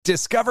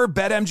Discover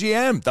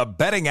BetMGM, the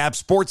betting app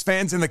sports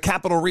fans in the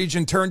capital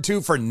region turn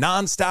to for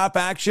nonstop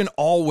action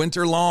all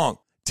winter long.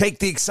 Take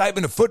the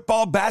excitement of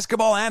football,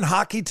 basketball, and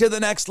hockey to the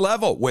next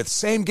level with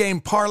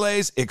same-game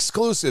parlays,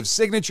 exclusive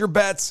signature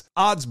bets,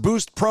 odds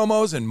boost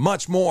promos, and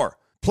much more.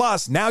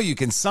 Plus, now you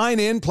can sign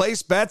in,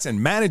 place bets,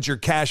 and manage your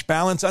cash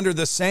balance under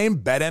the same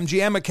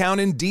BetMGM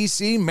account in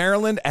D.C.,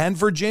 Maryland, and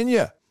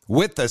Virginia.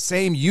 With the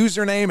same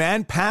username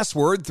and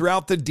password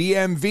throughout the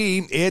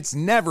DMV, it's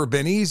never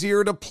been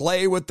easier to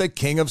play with the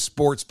king of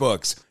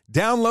sportsbooks.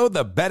 Download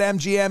the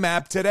BetMGM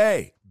app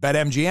today.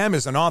 BetMGM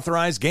is an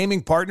authorized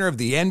gaming partner of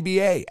the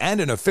NBA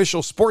and an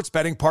official sports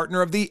betting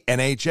partner of the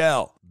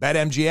NHL.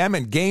 BetMGM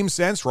and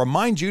GameSense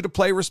remind you to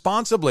play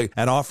responsibly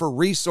and offer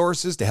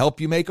resources to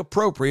help you make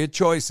appropriate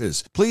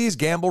choices. Please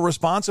gamble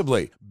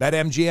responsibly.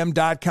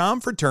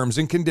 BetMGM.com for terms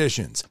and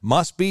conditions.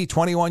 Must be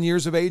 21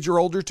 years of age or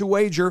older to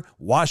wager.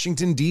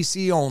 Washington,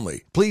 D.C.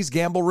 only. Please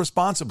gamble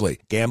responsibly.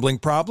 Gambling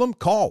problem?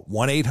 Call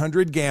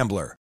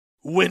 1-800-GAMBLER.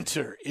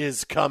 Winter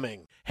is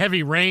coming.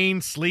 Heavy rain,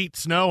 sleet,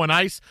 snow, and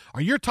ice.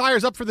 Are your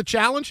tires up for the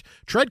challenge?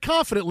 Tread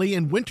confidently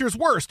in winter's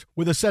worst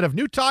with a set of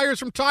new tires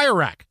from Tire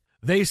Rack.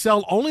 They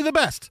sell only the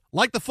best,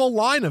 like the full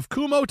line of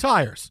Kumho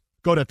tires.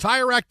 Go to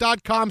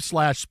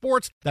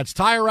TireRack.com/sports. That's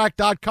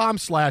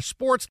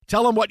TireRack.com/sports.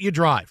 Tell them what you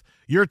drive.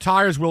 Your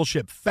tires will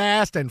ship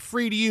fast and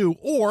free to you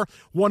or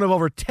one of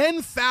over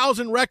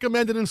 10,000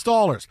 recommended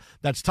installers.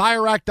 That's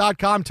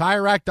TireRack.com,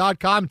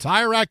 TireRack.com,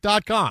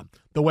 TireRack.com.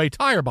 The way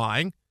tire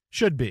buying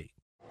should be.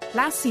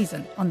 Last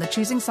season on the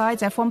Choosing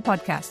Sides F1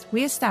 podcast,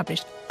 we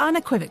established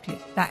unequivocally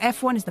that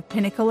F1 is the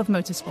pinnacle of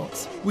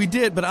motorsports. We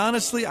did, but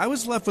honestly, I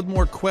was left with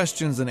more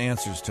questions than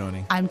answers,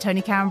 Tony. I'm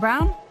Tony Karen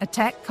Brown, a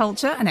tech,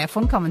 culture, and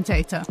F1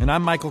 commentator. And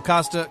I'm Michael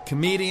Costa,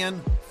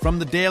 comedian from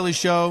The Daily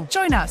Show.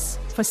 Join us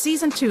for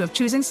Season 2 of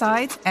Choosing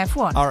Sides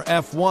F1. Our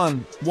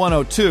F1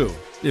 102,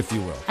 if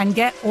you will. And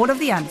get all of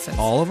the answers.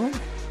 All of them?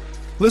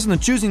 Listen to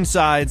Choosing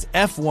Sides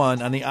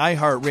F1 on the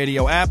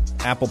iHeartRadio app,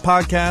 Apple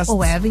Podcasts, or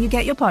wherever you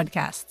get your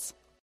podcasts.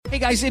 Hey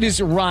guys, it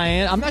is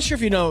Ryan. I'm not sure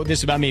if you know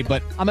this about me,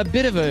 but I'm a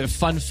bit of a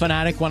fun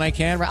fanatic when I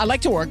can. I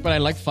like to work, but I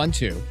like fun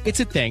too.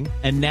 It's a thing.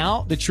 And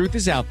now the truth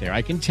is out there.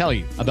 I can tell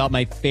you about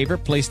my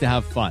favorite place to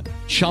have fun.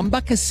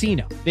 Chumba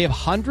Casino. They have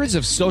hundreds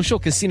of social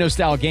casino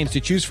style games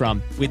to choose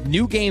from with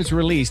new games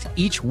released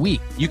each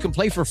week. You can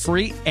play for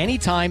free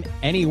anytime,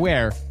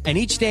 anywhere. And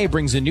each day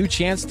brings a new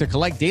chance to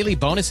collect daily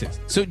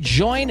bonuses. So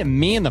join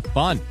me in the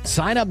fun.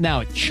 Sign up now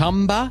at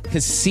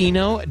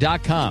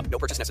ChumbaCasino.com. No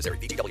purchase necessary.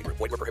 VGW.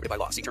 Void where prohibited by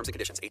law. See terms and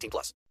conditions.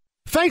 18+.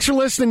 Thanks for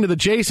listening to the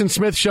Jason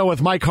Smith Show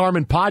with Mike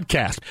Harmon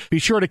podcast. Be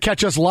sure to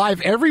catch us live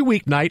every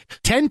weeknight,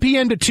 10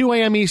 p.m. to 2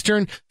 a.m.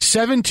 Eastern,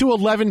 7 to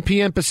 11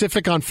 p.m.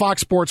 Pacific on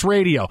Fox Sports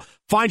Radio.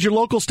 Find your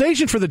local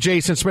station for the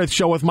Jason Smith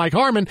Show with Mike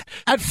Harmon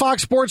at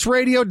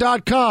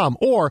foxsportsradio.com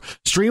or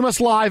stream us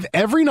live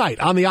every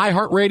night on the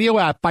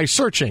iHeartRadio app by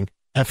searching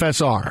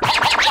FSR. Now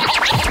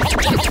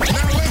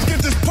let's get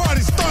this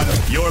party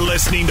started. You're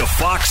listening to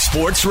Fox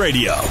Sports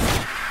Radio.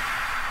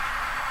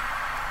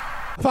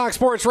 Fox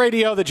Sports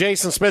Radio, the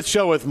Jason Smith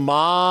Show with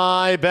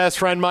my best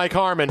friend Mike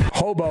Harmon.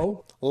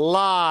 Hobo.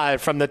 Live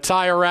from the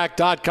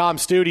TireRack.com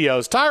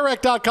studios.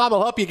 TireRack.com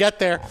will help you get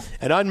there.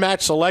 An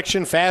unmatched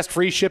selection, fast,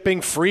 free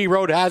shipping, free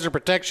road hazard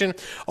protection.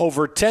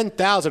 Over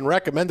 10,000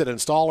 recommended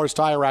installers.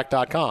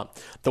 TireRack.com.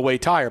 The way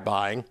tire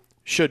buying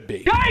should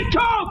be.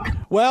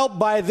 Well,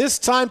 by this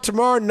time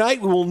tomorrow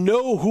night, we will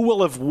know who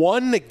will have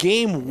won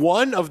Game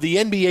 1 of the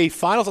NBA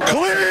Finals.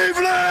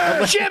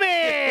 Cleveland!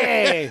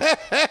 Jimmy!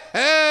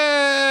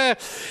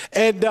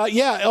 And,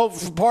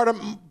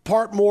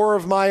 part more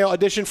of my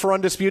audition for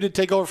Undisputed,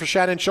 take over for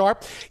Shannon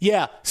Sharp.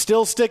 Yeah,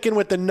 still sticking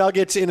with the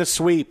Nuggets in a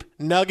sweep.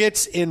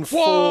 Nuggets in 4.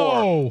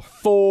 Whoa.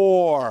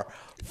 4.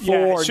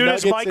 Yeah, as soon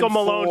as Nuggets Michael in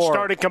Malone 4.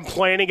 started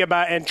complaining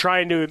about and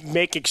trying to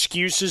make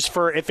excuses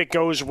for if it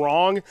goes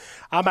wrong,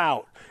 I'm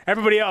out.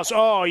 Everybody else,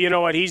 oh, you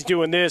know what, he's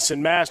doing this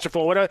and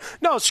masterful, whatever.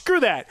 No, screw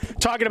that.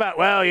 Talking about,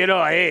 well, you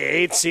know,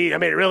 hey, 8th seed, I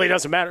mean, it really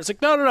doesn't matter. It's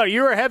like, no,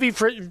 you're a heavy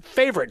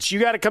favorites. You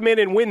got to come in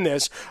and win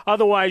this.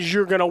 Otherwise,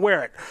 you're going to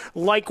wear it.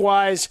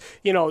 Likewise,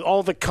 you know,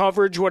 all the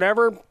coverage,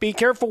 whatever, be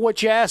careful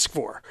what you ask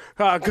for.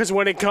 Because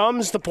when it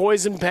comes, the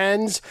poison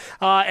pens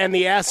and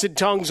the acid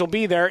tongues will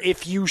be there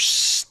if you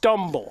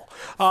stumble.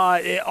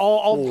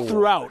 All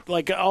throughout.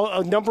 Like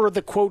a number of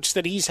the quotes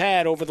that he's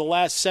had over the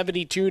last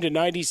 72 to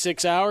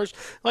 96 hours,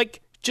 like,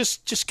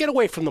 Just get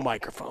away from the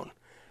microphone.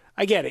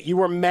 I get it. You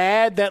were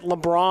mad that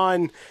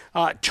LeBron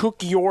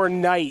took your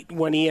night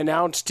when he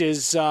announced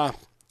his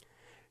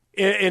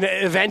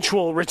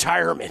eventual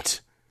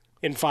retirement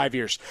in 5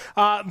 years.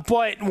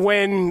 But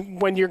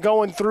when you're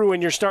going through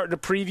and you're starting to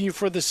preview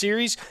for the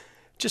series,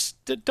 just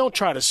don't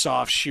try to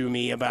soft shoe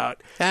me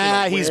about.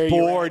 He's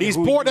bored. He's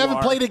bored.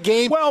 Haven't played a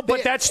game. Well,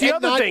 but that's the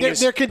other thing.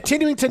 They're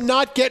continuing to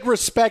not get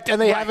respect, and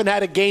they haven't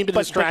had a game to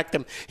distract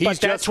them. But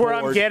that's where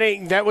I'm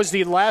getting. That was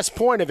the last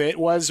point of it.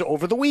 Was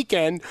over the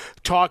weekend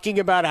talking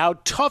about how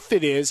tough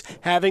it is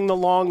having the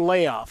long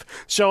layoff.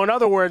 So in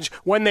other words,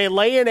 when they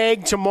lay an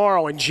egg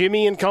tomorrow, and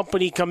Jimmy and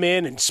company come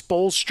in, and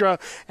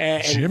Spoelstra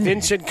and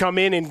Vincent come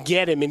in and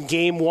get him in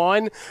game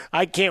one,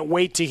 I can't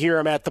wait to hear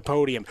him at the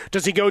podium.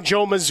 Does he go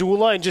Joe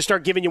Mazzulla and just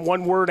start giving you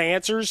one-word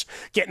answers,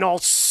 getting all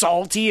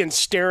salty and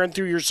staring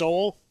through your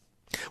soul?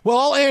 Well,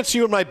 I'll answer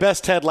you in my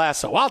best Ted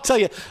Lasso. I'll tell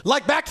you,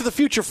 like Back to the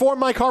Future 4,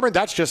 Mike Harmon,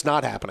 that's just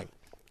not happening.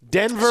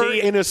 Denver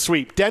in a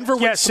sweep. Denver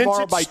wins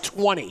tomorrow by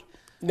 20.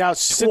 Now,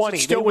 since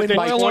it's still within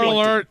 20.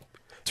 Alert.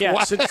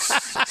 Yeah,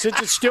 since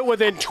it's still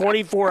within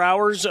 24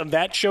 hours of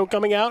that show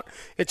coming out,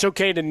 it's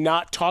okay to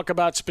not talk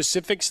about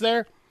specifics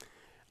there.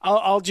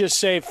 I'll just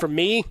say, for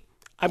me,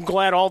 I'm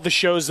glad all the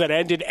shows that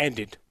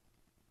ended.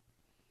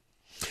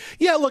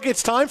 Yeah, look,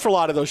 it's time for a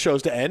lot of those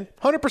shows to end.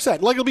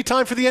 100%. Like it'll be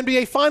time for the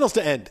NBA Finals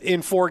to end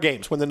in 4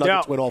 games when the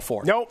Nuggets win all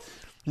 4. Nope.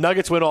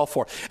 Nuggets win all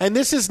 4. And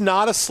this is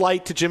not a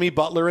slight to Jimmy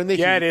Butler and the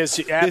Heat. Yeah, it is.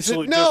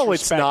 Absolute no,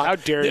 it's not. How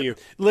dare you?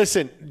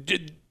 Listen,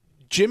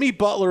 Jimmy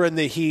Butler and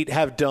the Heat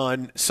have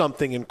done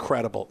something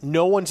incredible.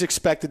 No one's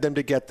expected them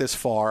to get this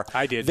far.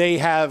 I did. They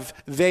have.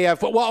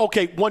 Well,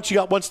 okay. Once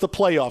the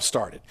playoffs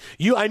started,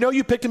 I know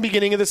you picked them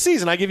beginning of the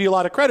season. I give you a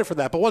lot of credit for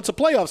that. But once the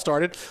playoffs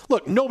started,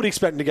 look, nobody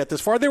expected them to get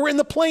this far. They were in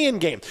the play-in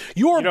game.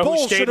 Your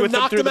Bulls should have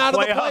knocked them out of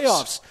the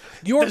playoffs.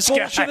 Your Bulls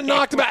should have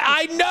knocked them out.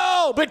 I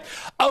know, but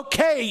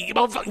okay.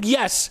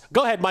 Yes,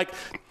 go ahead, Mike.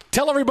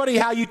 Tell everybody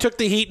how you took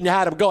the Heat and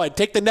had them. Go ahead.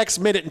 Take the next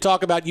minute and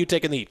talk about you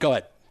taking the Heat. Go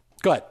ahead.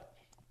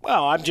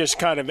 Well, I'm just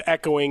kind of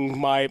echoing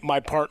my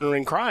partner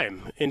in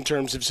crime in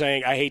terms of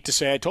saying, I hate to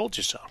say I told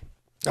you so.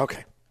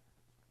 Okay.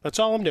 That's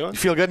all I'm doing. You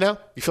feel good now?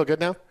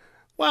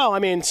 Well, I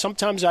mean,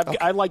 sometimes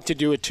I like to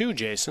do it too,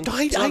 Jason.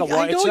 It's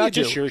not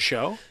just your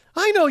show.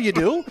 I know you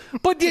do,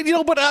 but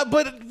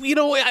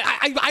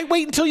I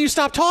wait until you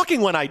stop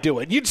talking when I do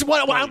it.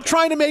 I'm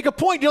trying to make a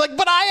point. You're like,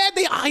 but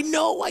I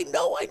know.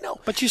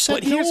 But you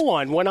said no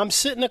one when I'm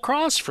sitting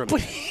across from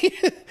you.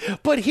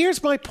 But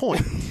here's my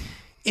point: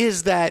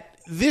 is that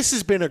this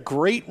has been a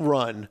great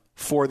run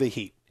for the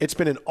Heat. It's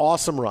been an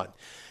awesome run.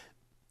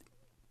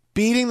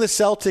 Beating the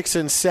Celtics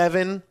in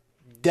 7.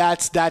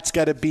 That's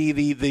got to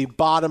be the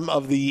bottom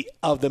of the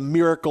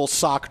miracle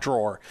sock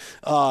drawer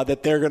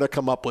that they're going to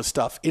come up with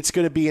stuff. It's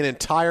going to be an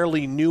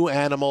entirely new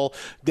animal.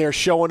 They're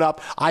showing up.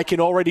 I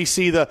can already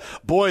see the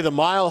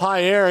mile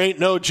high air ain't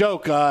no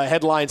joke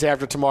headlines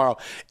after tomorrow.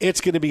 It's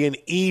going to be an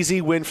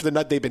easy win for the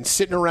Nuggets. They've been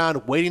sitting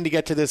around waiting to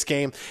get to this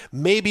game.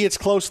 Maybe it's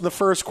close in the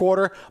first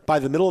quarter. By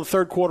the middle of the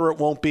third quarter, it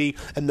won't be.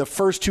 And the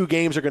first 2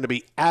 games are going to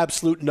be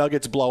absolute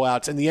Nuggets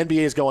blowouts. And the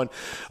NBA is going,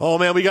 oh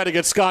man, we got to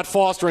get Scott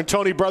Foster and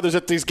Tony Brothers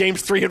at these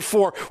games 3 and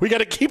 4. We got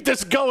to keep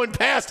this going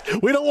past.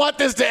 We don't want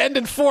this to end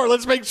in 4.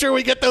 Let's make sure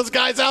we get those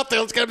guys out there.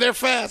 Let's get them there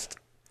fast.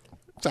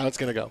 That's how it's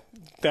going to go.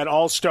 That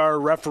all-star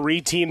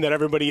referee team that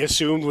everybody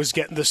assumed was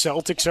getting the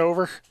Celtics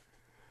over,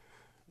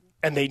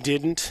 and they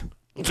didn't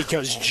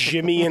because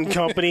Jimmy and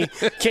company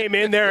came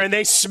in there and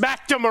they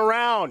smacked them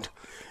around.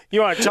 You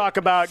want to talk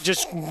about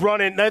just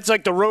running? That's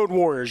like the Road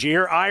Warriors. You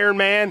hear Iron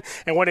Man,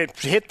 and when it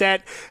hit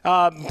that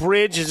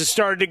bridge as it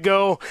started to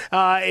go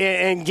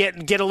and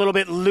get a little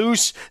bit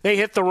loose, they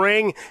hit the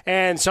ring,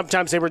 and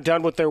sometimes they were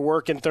done with their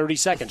work in 30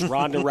 seconds.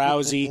 Ronda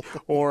Rousey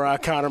or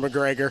Conor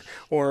McGregor,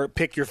 or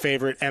pick your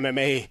favorite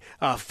MMA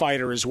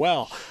fighter as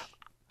well.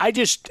 I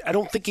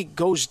don't think it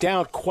goes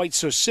down quite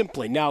so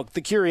simply. Now,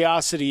 the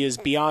curiosity is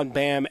beyond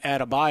Bam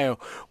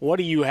Adebayo. What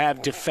do you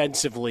have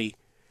defensively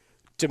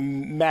to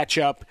match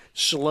up,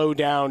 slow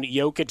down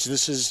Jokic?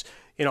 This is,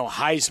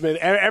 Heisman.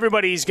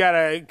 Everybody's got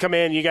to come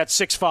in. You got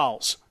 6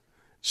 fouls.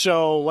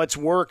 So let's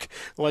work.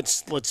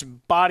 Let's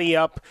body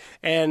up.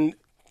 And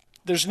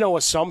there's no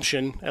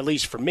assumption, at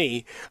least for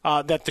me,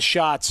 that the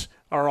shots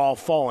are all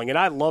falling. And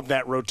I love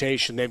that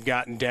rotation they've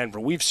got in Denver.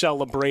 We've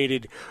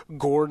celebrated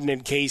Gordon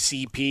and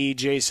KCP,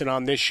 Jason,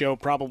 on this show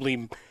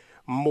probably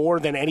more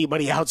than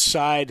anybody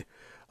outside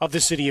of the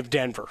city of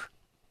Denver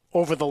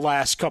over the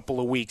last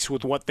couple of weeks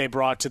with what they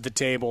brought to the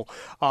table,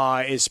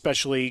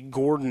 especially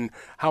Gordon,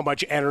 how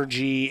much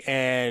energy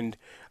and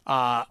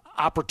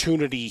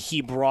opportunity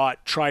he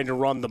brought trying to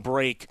run the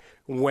break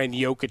when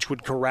Jokic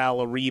would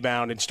corral a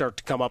rebound and start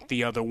to come up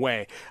the other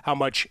way. How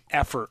much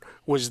effort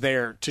was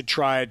there to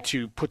try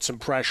to put some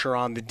pressure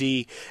on the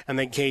D, and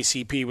then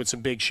KCP with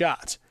some big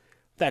shots.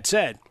 That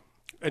said,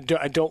 I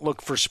don't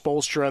look for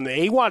Spoelstra.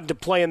 He wanted to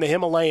play in the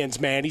Himalayas,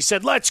 man. He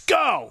said, let's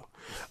go.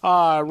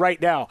 Right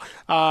now,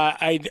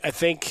 I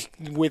think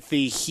with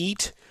the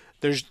Heat,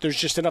 there's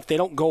just enough. They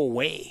don't go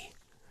away,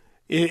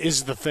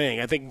 is the thing.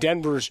 I think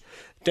Denver's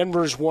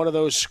one of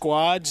those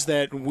squads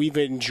that we've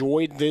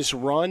enjoyed this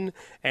run,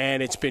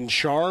 and it's been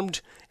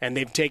charmed, and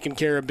they've taken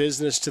care of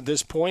business to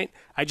this point.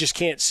 I just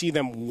can't see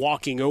them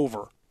walking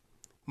over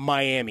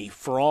Miami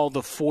for all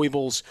the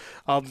foibles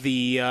of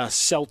the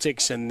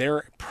Celtics and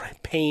their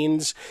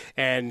pains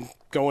and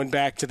going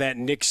back to that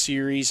Knicks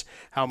series,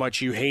 how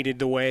much you hated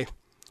the way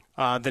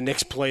the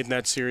Knicks played in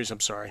that series. I'm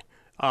sorry.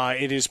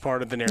 It is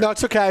part of the narrative. No,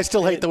 it's okay. I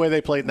still hate the way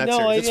they played in that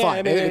series. It's fine.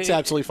 I mean, it's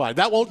absolutely fine.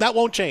 That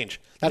won't change.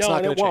 That's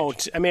not going to change.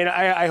 Won't. I mean,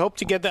 I hope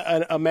to get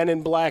a Men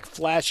in Black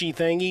flashy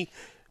thingy,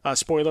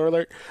 spoiler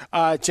alert,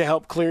 to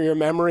help clear your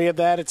memory of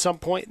that at some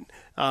point.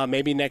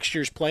 Maybe next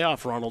year's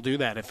playoff run will do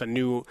that if a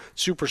new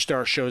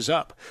superstar shows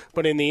up.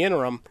 But in the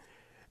interim,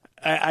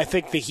 I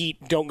think the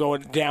Heat don't go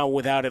down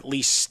without at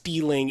least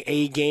stealing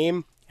a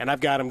game, and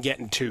I've got them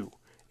getting 2,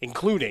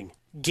 including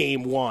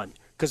Game 1,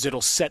 because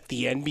it'll set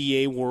the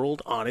NBA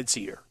world on its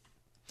ear.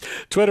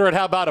 Twitter at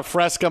How About a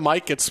Fresca,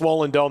 Mike at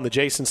Swollen Dome, the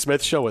Jason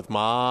Smith Show with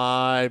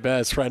my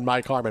best friend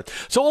Mike Harmon.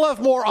 So we'll have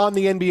more on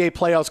the NBA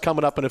playoffs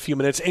coming up in a few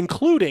minutes,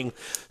 including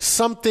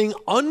something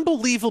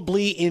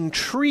unbelievably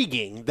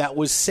intriguing that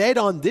was said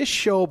on this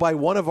show by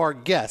one of our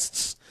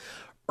guests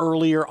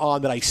earlier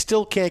on that I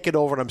still can't get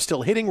over, and I'm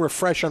still hitting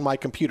refresh on my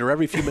computer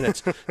every few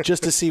minutes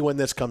just to see when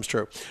this comes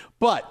true.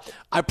 But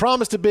I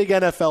promised a big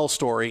NFL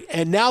story,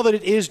 and now that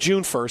it is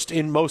June 1st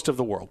in most of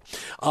the world,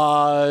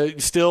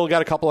 still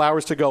got a couple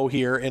hours to go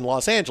here in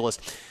Los Angeles.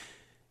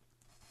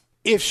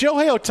 If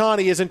Shohei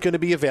Ohtani isn't going to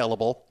be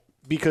available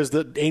because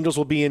the Angels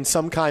will be in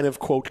some kind of,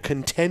 quote,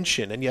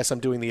 contention, and yes, I'm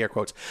doing the air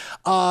quotes,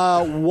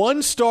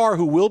 one star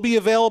who will be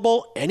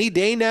available any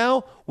day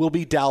now will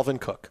be Dalvin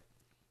Cook.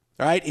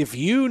 All right, if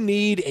you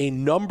need a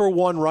number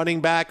one running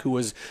back who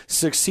has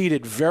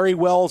succeeded very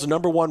well as a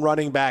number one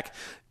running back,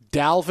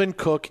 Dalvin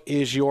Cook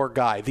is your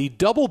guy. The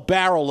double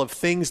barrel of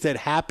things that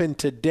happened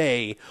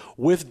today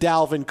with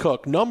Dalvin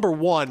Cook. Number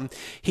one,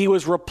 he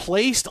was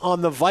replaced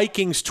on the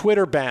Vikings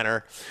Twitter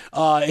banner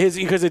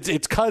because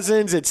it's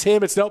Cousins, it's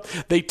him, it's nope.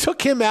 They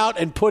took him out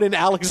and put in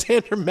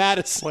Alexander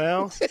Mattison.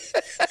 Well,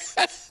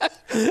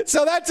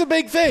 so that's a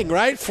big thing,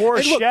 right?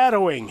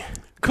 Foreshadowing.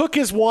 Cook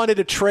has wanted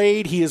a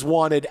trade. He has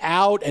wanted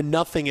out, and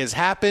nothing has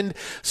happened.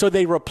 So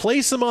they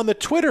replace him on the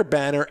Twitter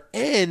banner,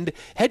 and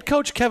head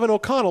coach Kevin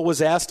O'Connell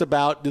was asked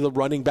about the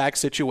running back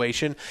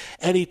situation,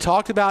 and he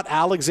talked about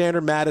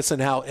Alexander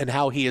Mattison and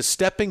how he is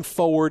stepping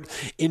forward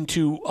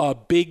into a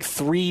big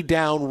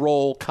 3-down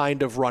role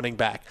kind of running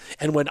back,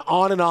 and went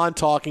on and on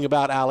talking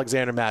about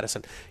Alexander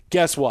Mattison.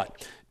 Guess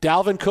what?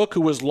 Dalvin Cook,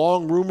 who was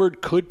long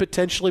rumored could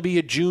potentially be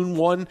a June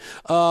 1,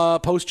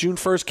 post-June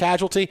 1st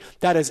casualty,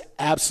 that is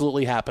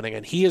absolutely happening.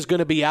 And he is going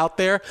to be out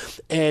there.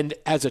 And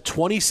as a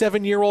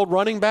 27-year-old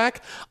running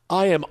back,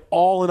 I am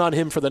all in on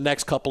him for the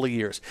next couple of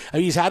years. I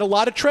mean, he's had a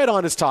lot of tread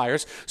on his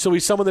tires, so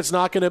he's someone that's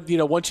not going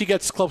to, once he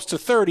gets close to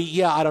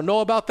 30, I don't know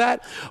about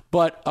that.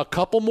 But a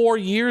couple more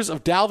years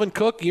of Dalvin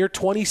Cook, year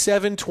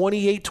 27,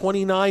 28,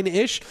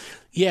 29-ish,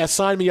 yeah,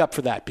 sign me up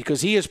for that,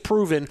 because he has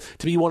proven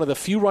to be one of the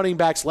few running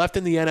backs left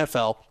in the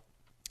NFL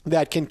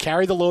that can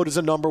carry the load as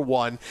a number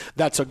one,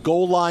 that's a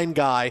goal line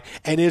guy,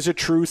 and is a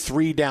true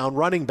 3-down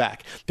running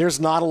back. There's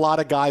not a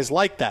lot of guys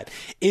like that.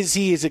 Is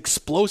he as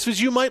explosive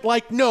as you might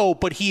like? No,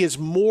 but he is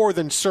more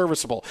than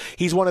serviceable.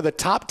 He's one of the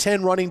top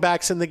 10 running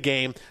backs in the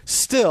game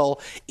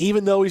still,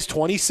 even though he's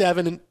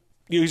 27 and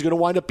he's going to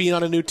wind up being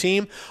on a new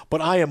team.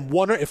 But I am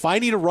wondering, if I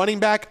need a running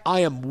back,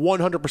 I am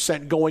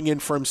 100% going in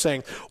for him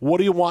saying, what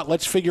do you want?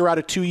 Let's figure out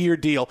a 2-year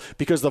deal,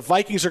 because the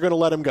Vikings are going to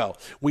let him go.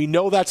 We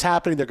know that's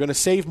happening. They're going to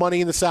save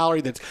money in the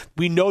salary.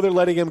 We know they're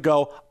letting him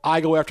go.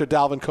 I go after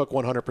Dalvin Cook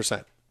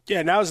 100%.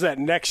 Yeah, now's that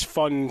next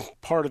fun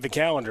part of the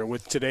calendar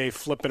with today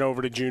flipping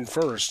over to June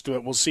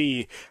 1st. We'll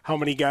see how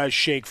many guys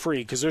shake free,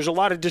 because there's a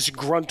lot of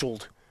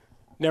disgruntled.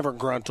 Never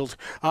gruntled.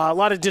 A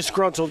lot of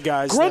disgruntled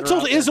guys.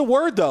 Gruntled is a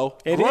word, though.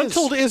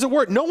 Gruntled is a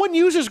word. No one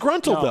uses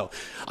gruntled, though.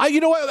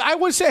 I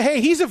would say,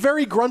 hey, he's a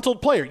very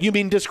gruntled player. You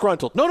mean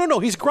disgruntled? No.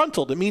 He's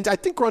gruntled. I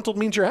think gruntled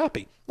means you're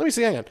happy. Let me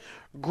see. Hang on.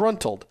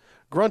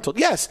 Gruntled.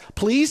 Yes.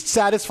 Pleased,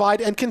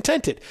 satisfied, and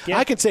contented. Yeah.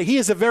 I can say he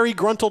is a very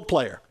gruntled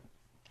player.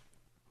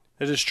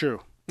 It is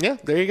true. Yeah,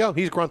 there you go.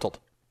 He's gruntled.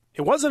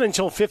 It wasn't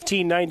until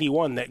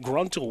 1591 that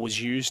gruntle was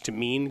used to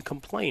mean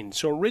complain.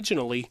 So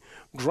originally,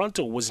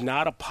 gruntle was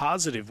not a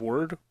positive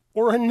word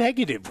or a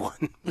negative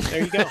one.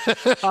 There you go.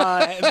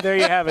 There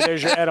you have it.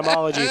 There's your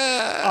etymology.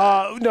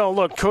 No,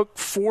 look, Cook,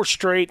 4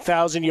 straight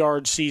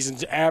 1,000-yard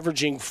seasons,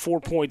 averaging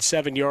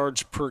 4.7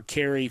 yards per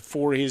carry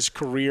for his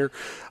career.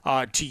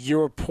 To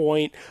your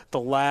point, the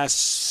last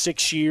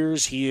 6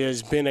 years, he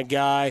has been a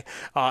guy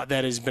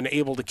that has been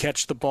able to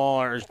catch the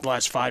ball, or the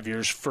last 5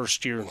 years,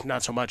 first year,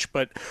 not so much,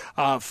 but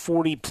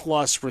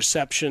 40-plus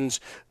receptions,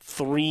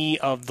 3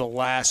 of the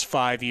last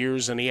 5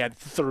 years, and he had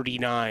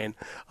 39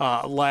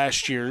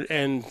 last year,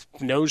 and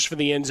nose for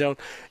the end zone.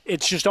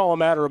 It's just all a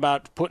matter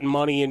about putting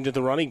money into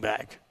the running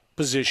back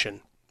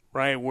position,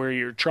 right, where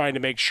you're trying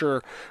to make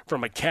sure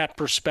from a cap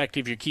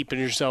perspective you're keeping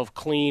yourself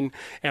clean,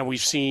 and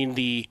we've seen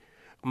the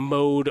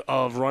mode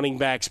of running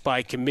backs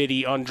by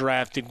committee,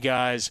 undrafted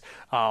guys,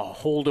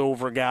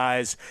 holdover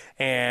guys,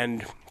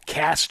 and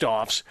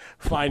cast-offs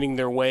finding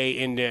their way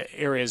into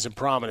areas of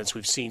prominence.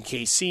 We've seen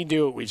KC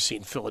do it. We've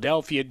seen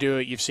Philadelphia do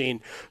it. You've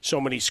seen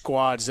so many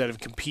squads that have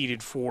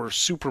competed for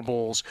Super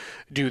Bowls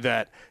do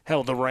that.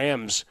 Hell, the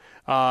Rams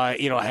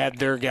had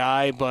their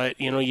guy, but,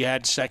 you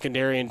had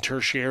secondary and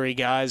tertiary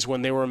guys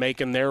when they were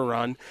making their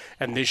run.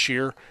 And this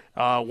year,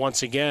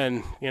 once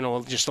again,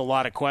 just a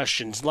lot of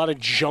questions, a lot of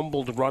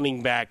jumbled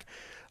running back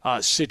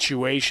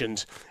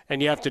situations.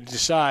 And you have to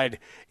decide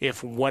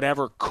if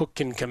whatever Cook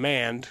can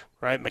command,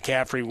 right?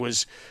 McCaffrey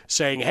was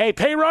saying, hey,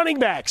 pay running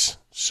backs.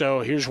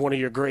 So here's one of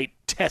your great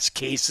test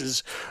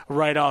cases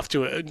right off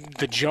to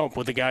the jump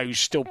with a guy who's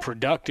still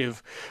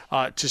productive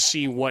to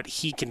see what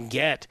he can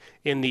get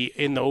in the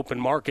open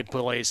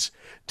marketplace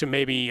to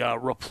maybe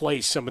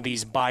replace some of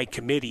these buy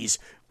committees,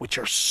 which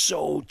are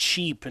so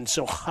cheap and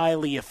so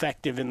highly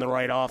effective in the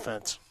right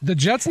offense. The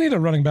Jets need a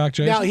running back,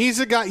 Jason. Now, he's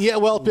a guy, because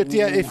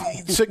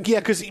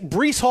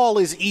Breece Hall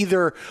is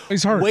either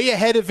way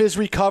ahead of his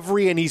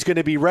recovery and he's going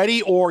to be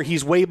ready, or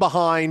he's way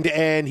behind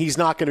and he's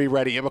not going to be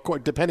ready,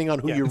 depending on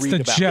who you read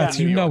about. It's the Jets.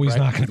 He's not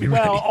going to be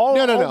ready. Well,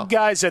 all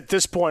guys at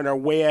this point are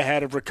way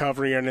ahead of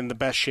recovery and in the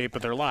best shape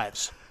of their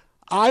lives.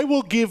 I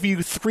will give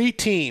you 3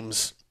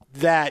 teams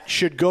that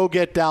should go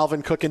get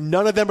Dalvin Cook, and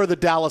none of them are the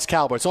Dallas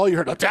Cowboys. All you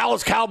heard, the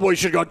Dallas Cowboys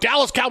should go.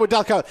 Dallas Cowboys,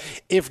 Dallas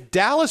Cowboys. If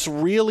Dallas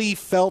really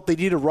felt they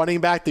needed a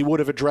running back, they would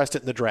have addressed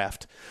it in the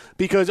draft.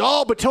 Because,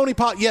 but Tony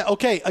Pollard,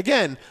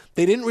 again,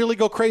 they didn't really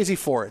go crazy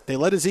for it. They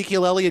let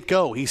Ezekiel Elliott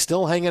go. He's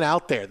still hanging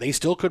out there. They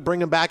still could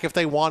bring him back if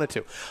they wanted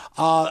to.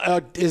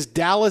 Is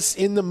Dallas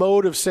in the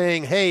mode of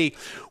saying, hey,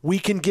 we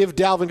can give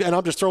Dalvin, and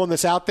I'm just throwing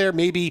this out there,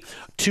 maybe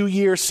 2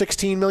 years,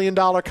 $16 million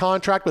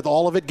contract with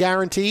all of it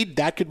guaranteed?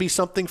 That could be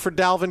something for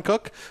Dalvin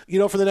Cook,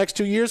 for the next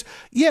 2 years?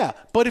 Yeah,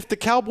 but if the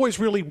Cowboys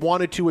really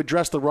wanted to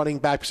address the running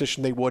back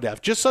position, they would have.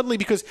 Just suddenly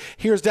because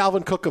here's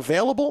Dalvin Cook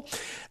available,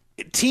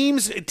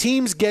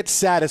 Teams get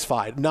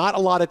satisfied. Not a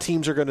lot of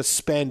teams are going to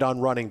spend on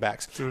running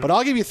backs. But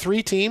I'll give you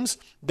 3 teams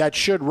that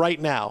should right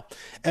now,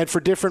 and for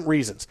different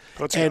reasons.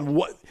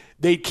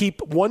 They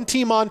keep one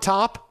team on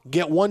top,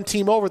 get one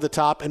team over the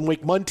top, and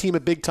make one team a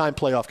big-time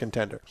playoff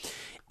contender.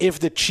 If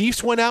the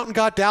Chiefs went out and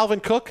got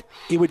Dalvin Cook,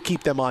 it would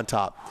keep them on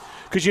top.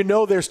 Because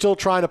they're still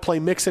trying to play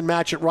mix and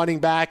match at running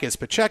back. Is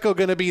Pacheco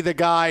going to be the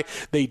guy?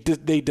 They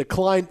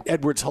declined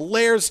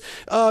Edwards-Hilaire's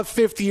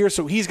 5th year,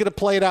 so he's going to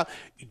play it out.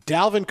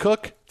 Dalvin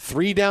Cook,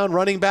 3-down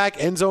running back,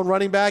 end zone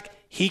running back,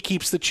 he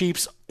keeps the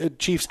Chiefs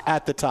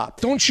at the top.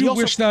 Don't you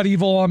wish that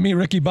evil on me,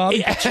 Ricky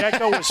Bobby?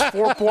 Pacheco was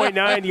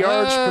 4.9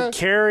 yards per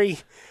carry.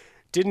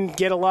 Didn't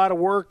get a lot of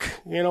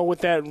work, with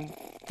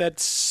that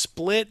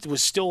split.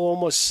 Was still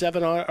almost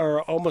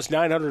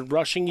 900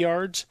 rushing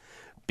yards.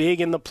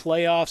 Big in the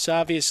playoffs,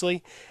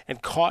 obviously,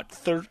 and caught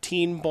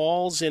 13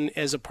 balls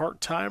as a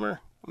part-timer.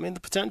 I mean, the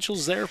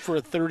potential's there for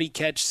a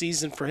 30-catch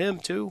season for him,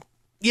 too.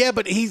 Yeah,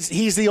 but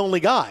he's the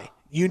only guy.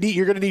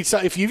 You're going to need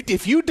some. If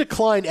you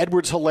decline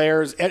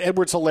Edwards-Hilaire's,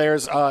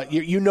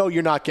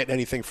 you're not getting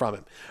anything from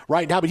him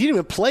right now. But he didn't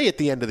even play at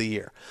the end of the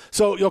year.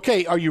 So,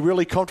 okay, are you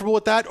really comfortable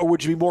with that, or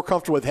would you be more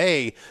comfortable with,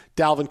 hey,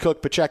 Dalvin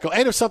Cook, Pacheco,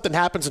 and if something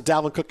happens and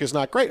Dalvin Cook is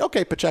not great,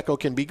 okay, Pacheco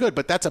can be good,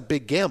 but that's a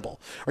big gamble.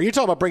 Or you're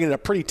talking about bringing in a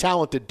pretty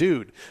talented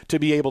dude to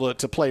be able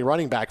to play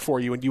running back for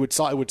you, and it would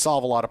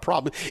solve a lot of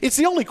problems. It's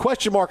the only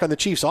question mark on the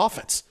Chiefs'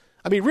 offense.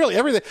 I mean, really,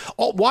 everything.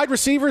 Wide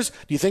receivers, do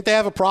you think they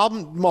have a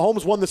problem?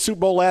 Mahomes won the Super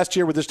Bowl last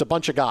year with just a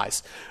bunch of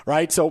guys,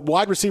 right? So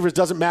wide receivers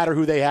doesn't matter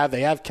who they have.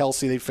 They have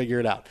Kelsey. They figure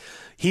it out.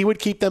 He would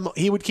keep them at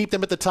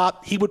the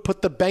top. He would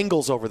put the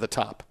Bengals over the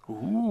top.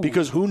 Ooh.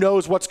 Because who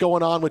knows what's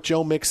going on with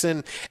Joe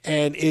Mixon,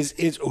 and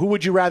is who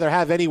would you rather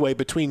have anyway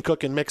between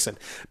Cook and Mixon?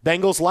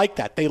 Bengals like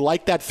that. They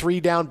like that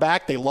 3-down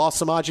back. They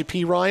lost Samaje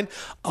Perine.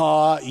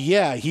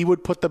 He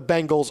would put the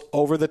Bengals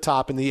over the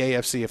top in the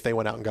AFC if they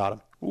went out and got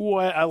him. Ooh,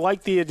 I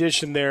like the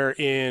addition there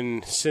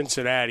in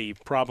Cincinnati,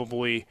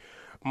 probably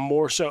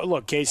more so.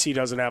 Look, KC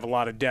doesn't have a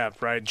lot of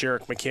depth, right?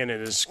 Jerick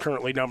McKinnon is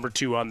currently number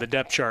 2 on the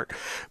depth chart.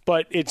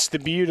 But it's the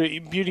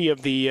beauty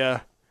of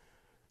the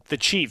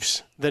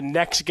Chiefs. The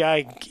next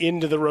guy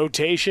into the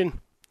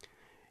rotation,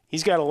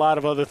 he's got a lot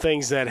of other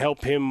things that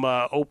help him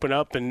open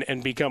up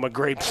and become a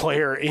great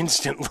player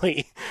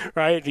instantly,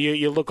 right?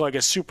 You look like a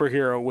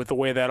superhero with the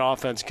way that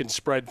offense can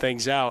spread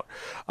things out.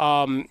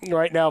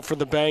 Right now for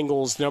the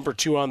Bengals, number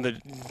 2 on the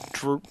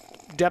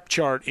depth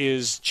chart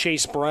is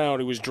Chase Brown,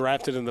 who was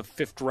drafted in the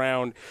 5th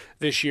round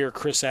this year.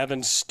 Chris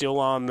Evans still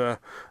on the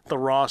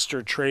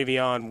roster.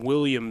 Travion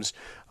Williams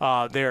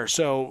there.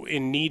 So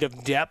in need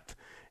of depth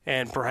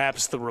and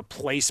perhaps the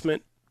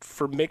replacement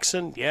for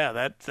Mixon,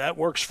 yeah, that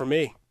works for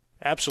me.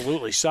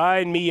 Absolutely.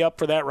 Sign me up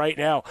for that right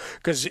now,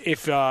 because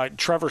if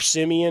Trevor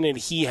Siemian and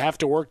he have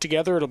to work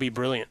together, it'll be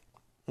brilliant.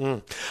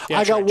 Yeah,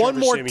 I got one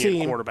more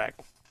team. Quarterback.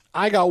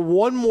 I got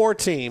one more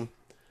team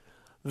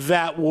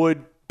that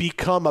would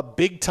become a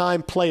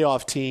big-time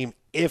playoff team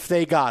if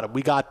they got him.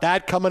 We got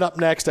that coming up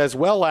next, as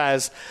well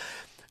as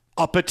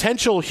a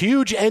potential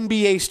huge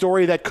NBA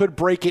story that could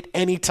break at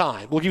any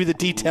time. We'll give you the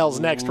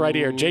details next right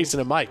here. Jason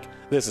and Mike,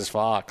 this is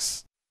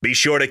Fox. Be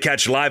sure to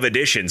catch live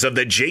editions of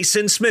The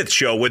Jason Smith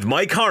Show with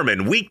Mike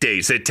Harmon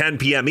weekdays at 10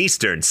 p.m.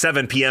 Eastern,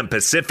 7 p.m.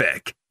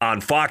 Pacific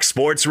on Fox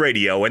Sports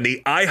Radio and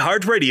the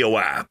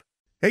iHeartRadio app.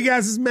 Hey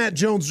guys, this is Matt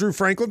Jones, Drew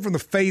Franklin from the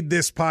Fade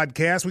This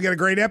podcast. We got a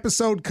great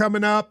episode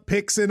coming up,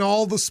 picks in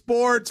all the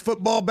sports,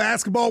 football,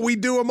 basketball, we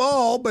do them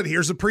all, but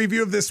here's a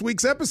preview of this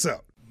week's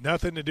episode.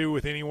 Nothing to do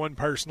with anyone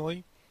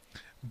personally,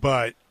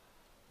 but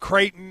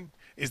Creighton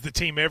is the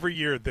team every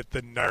year that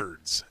the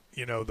nerds,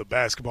 the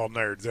basketball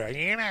nerds, they're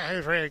like,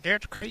 who's really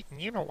good? Creighton,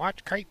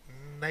 watch Creighton.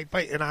 They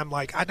play, and I'm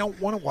like, I don't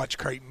want to watch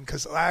Creighton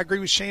because I agree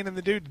with Shane and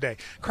the dude today.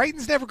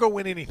 Creighton's never going to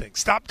win anything.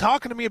 Stop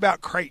talking to me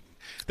about Creighton.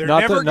 They're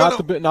not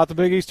the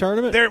Big East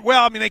tournament.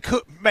 They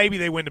could maybe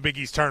they win the Big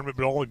East tournament,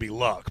 but it'll only be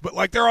luck.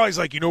 But they're always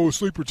like, a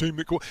sleeper team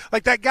that cool.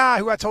 Like that guy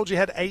who I told you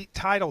had 8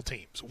 title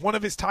teams. One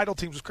of his title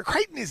teams was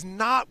Creighton is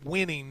not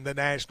winning the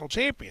national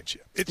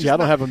championship. I don't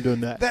have them doing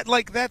that.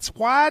 That's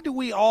why do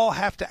we all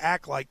have to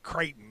act like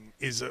Creighton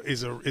is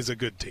a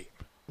good team?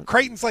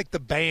 Creighton's like the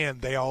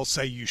band they all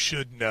say you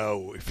should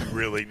know if you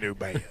really knew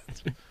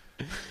bands.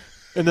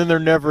 And then they're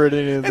never at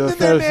any of those.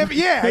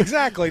 Yeah,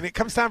 exactly. And it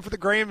comes time for the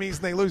Grammys, and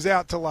they lose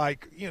out to,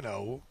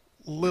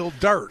 Lil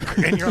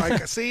Durk. And you're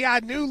like, see, I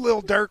knew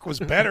Lil Durk was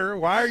better.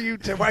 Why are you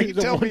telling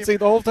me? See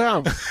the whole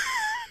time.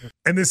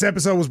 And this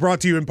episode was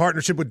brought to you in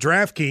partnership with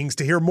DraftKings.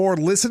 To hear more,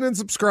 listen and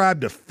subscribe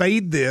to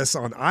Fade This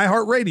on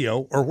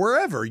iHeartRadio or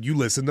wherever you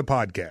listen to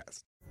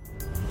podcasts.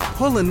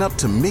 Pulling up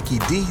to Mickey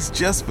D's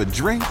just for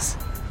drinks?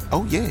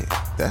 Oh, yeah,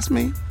 that's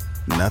me.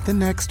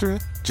 Nothing extra,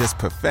 just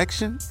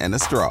perfection and a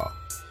straw.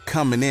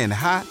 Coming in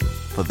hot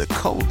for the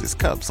coldest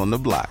cups on the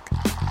block.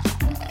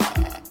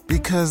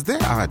 Because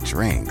there are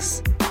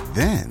drinks.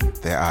 Then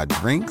there are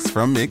drinks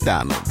from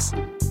McDonald's.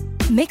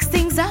 Mix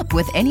things up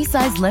with any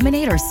size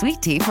lemonade or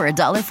sweet tea for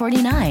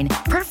 $1.49.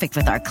 Perfect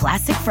with our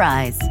classic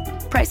fries.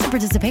 Price and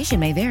participation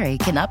may vary.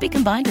 Cannot be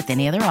combined with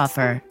any other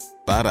offer.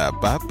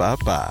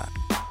 Ba-da-ba-ba-ba.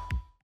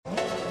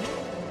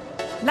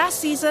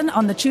 Last season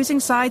on the Choosing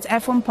Sides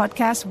F1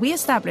 podcast, we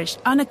established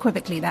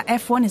unequivocally that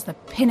F1 is the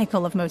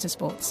pinnacle of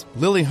motorsports.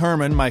 Lily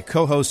Herman, my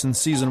co-host in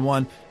Season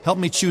 1,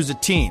 helped me choose a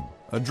team,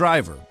 a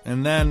driver,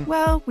 and then...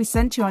 Well, we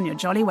sent you on your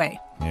jolly way.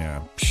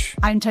 Yeah.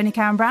 I'm Tony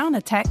Karen Brown,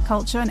 a tech,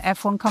 culture, and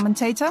F1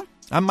 commentator.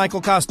 I'm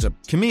Michael Costa,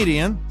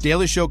 comedian,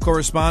 Daily Show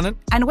correspondent.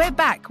 And we're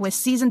back with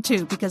Season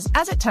 2 because,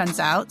 as it turns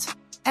out,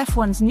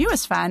 F1's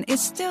newest fan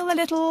is still a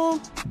little...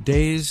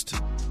 dazed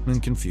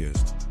and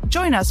confused.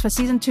 Join us for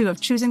Season 2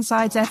 of Choosing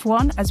Sides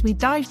F1 as we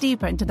dive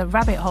deeper into the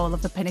rabbit hole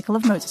of the pinnacle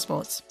of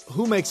motorsports.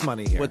 Who makes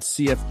money here? What's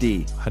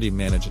CFD? How do you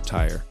manage a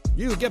tire?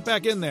 You, get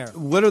back in there.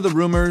 What are the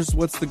rumors?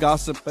 What's the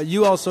gossip? But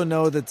you also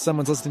know that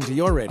someone's listening to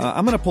your radio.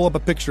 I'm going to pull up a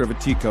picture of a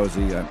tea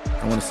cozy.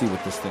 I want to see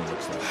what this thing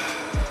looks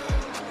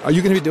like. Are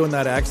you going to be doing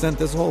that accent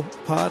this whole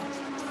pod?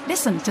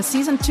 Listen to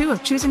Season 2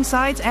 of Choosing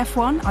Sides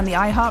F1 on the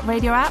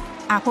iHeartRadio app,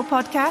 Apple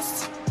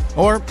Podcasts,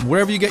 or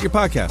wherever you get your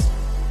podcast.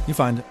 You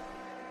find it.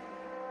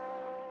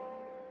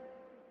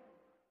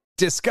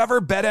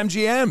 Discover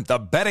BetMGM, the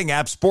betting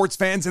app sports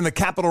fans in the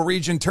capital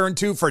region turn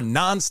to for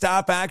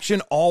nonstop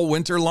action all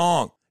winter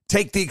long.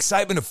 Take the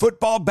excitement of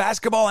football,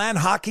 basketball, and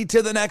hockey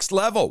to the next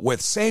level with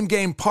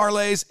same-game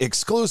parlays,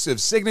 exclusive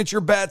signature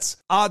bets,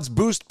 odds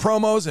boost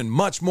promos, and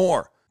much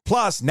more.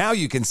 Plus, now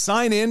you can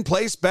sign in,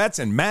 place bets,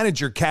 and manage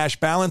your cash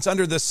balance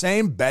under the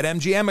same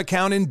BetMGM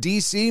account in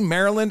D.C.,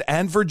 Maryland,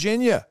 and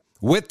Virginia.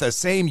 With the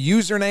same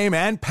username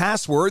and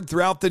password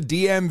throughout the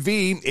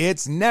DMV,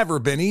 it's never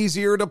been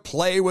easier to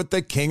play with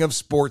the king of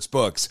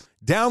sportsbooks.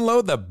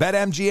 Download the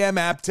BetMGM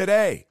app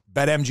today.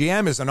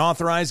 BetMGM is an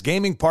authorized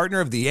gaming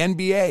partner of the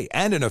NBA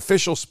and an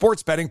official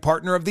sports betting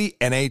partner of the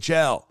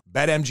NHL.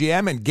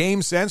 BetMGM and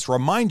GameSense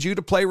remind you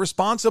to play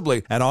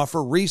responsibly and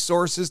offer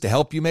resources to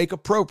help you make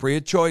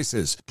appropriate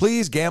choices.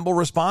 Please gamble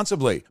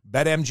responsibly.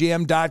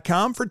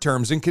 BetMGM.com for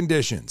terms and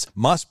conditions.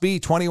 Must be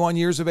 21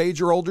 years of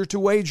age or older to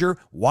wager.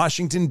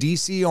 Washington,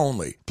 D.C.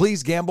 only.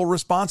 Please gamble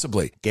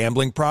responsibly.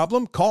 Gambling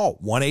problem? Call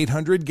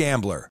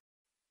 1-800-GAMBLER.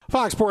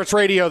 Fox Sports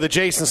Radio, the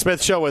Jason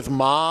Smith Show with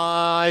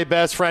my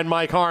best friend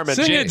Mike Harmon.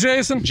 Sing it,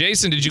 Jason.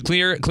 Jason, did you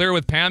clear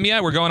with Pam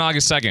yet? We're going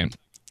August 2nd.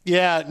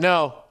 Yeah,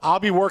 no. I'll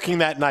be working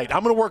that night.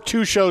 I'm going to work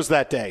 2 shows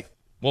that day.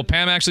 Well,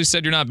 Pam actually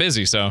said you're not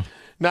busy, so.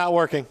 Not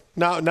working.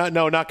 No,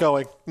 not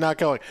going. Not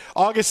going.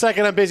 August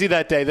 2nd, I'm busy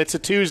that day. That's a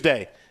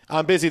Tuesday.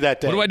 I'm busy that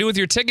day. What do I do with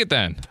your ticket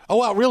then? Oh,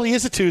 well, it really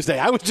is a Tuesday.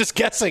 I was just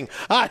guessing.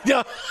 I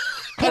don't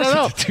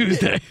know.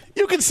 Tuesday.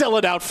 You can sell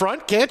it out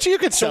front, can't you? You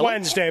can sell it. It's a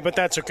Wednesday, but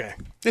that's okay.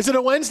 Is it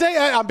a Wednesday?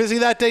 I'm busy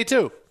that day,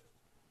 too.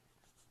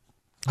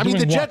 I mean,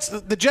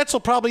 the Jets will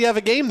probably have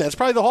a game then. It's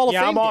probably the Hall of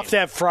Fame. Yeah, I'm off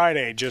that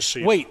Friday, just so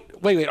you Wait.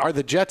 Are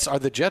the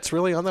Jets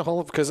really on the Hall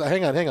of Fame? Because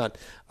hang on.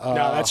 No,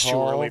 that's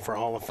too early for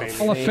Hall of Fame.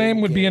 Hall of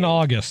Fame would be in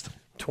August.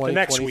 2023. The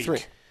next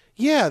week.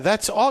 Yeah,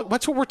 that's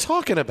what we're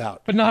talking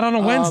about. But not on a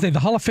Wednesday.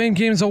 The Hall of Fame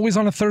game is always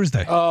on a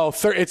Thursday. Oh,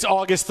 it's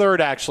August 3rd,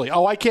 actually.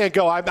 Oh, I can't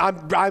go.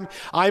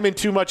 I'm in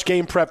too much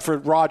game prep for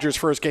Rodgers'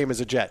 first game as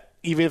a Jet,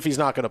 even if he's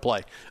not going to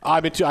play. I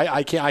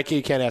can't.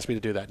 You can't ask me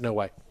to do that. No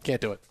way.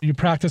 Can't do it. Are you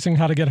practicing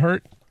how to get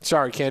hurt?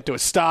 Sorry, can't do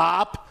it.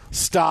 Stop.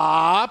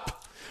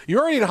 You're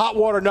already in hot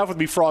water enough with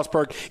me,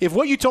 Frostberg. If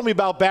what you told me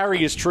about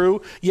Barry is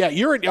true, yeah,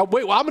 you're in.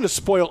 Wait, well, I'm going to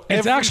spoil every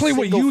It's actually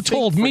what you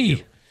told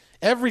me.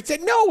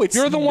 Everything. No, it's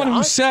You're the one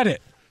who said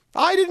it.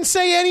 I didn't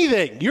say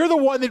anything. You're the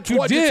one that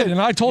You did, and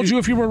I told you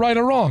if you were right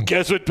or wrong.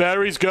 Guess what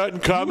Barry's got in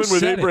common with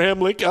said Abraham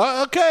Lincoln?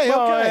 Okay.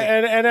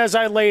 And as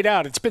I laid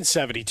out, it's been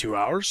 72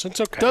 hours. It's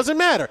okay. Doesn't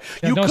matter.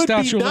 Yeah, you no could be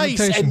statute of nice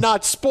limitations. and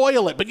not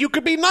spoil it, but you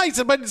could be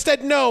nice, but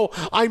instead, no,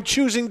 I'm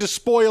choosing to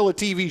spoil a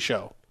TV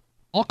show.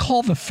 I'll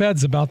call the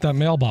feds about that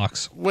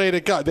mailbox. Way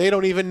to go. They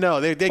don't even know.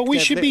 But we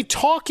should be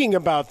talking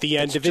about the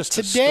end of it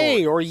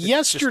today or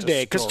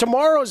yesterday, because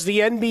tomorrow's the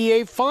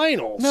NBA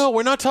Finals. No,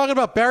 we're not talking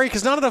about Barry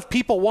because not enough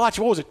people watch.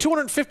 What was it?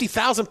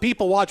 250,000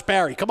 people watch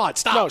Barry. Come on,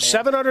 stop. No, man.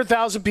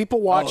 700,000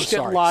 people watched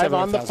it live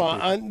on the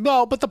phone.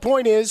 No, but the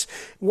point is,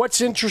 what's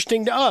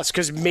interesting to us,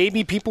 because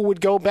maybe people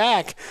would go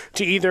back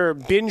to either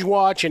binge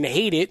watch and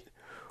hate it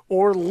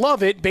or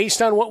love it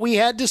based on what we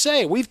had to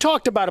say. We've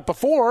talked about it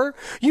before.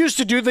 You used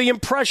to do the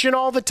impression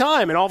all the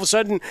time, and all of a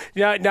sudden,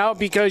 now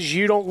because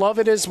you don't love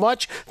it as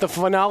much, the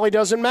finale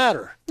doesn't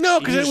matter. No,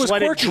 because it was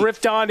let quirky. it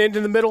drift on into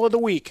the middle of the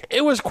week.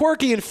 It was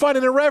quirky and fun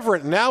and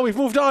irreverent. Now we've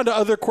moved on to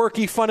other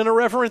quirky, fun, and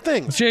irreverent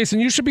things. Jason,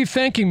 you should be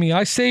thanking me.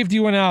 I saved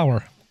you an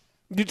hour.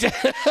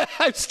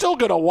 I'm still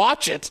going to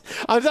watch it.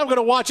 I'm going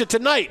to watch it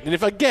tonight. And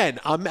if again,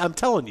 I'm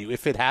telling you,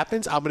 if it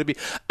happens, I'm going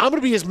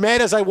to be as mad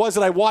as I was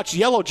that I watched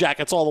Yellow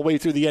Jackets all the way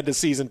through the end of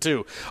season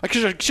 2. I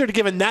should have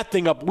given that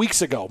thing up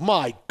weeks ago.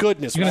 My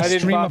goodness. You're going to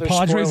stream a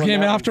Padres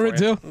game after it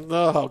too?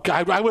 Oh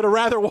God, I would have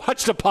rather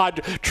watched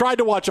tried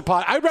to watch a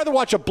Pod. I'd rather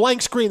watch a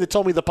blank screen that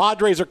told me the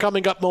Padres are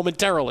coming up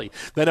momentarily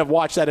than have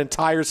watched that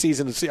entire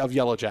season of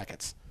Yellow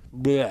Jackets.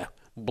 Blech.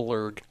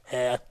 Blurg.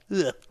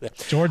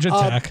 Georgia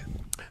Tech.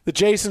 The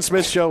Jason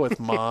Smith Show with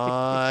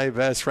my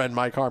best friend,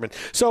 Mike Harmon.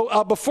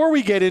 So before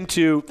we get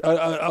into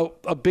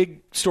a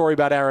big story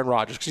about Aaron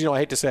Rodgers, because, I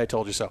hate to say I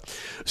told you so.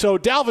 So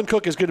Dalvin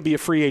Cook is going to be a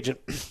free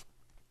agent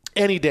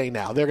any day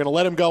now. They're going to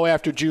let him go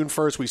after June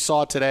 1st. We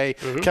saw today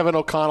Kevin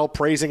O'Connell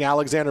praising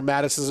Alexander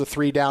Mattison as a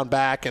 3-down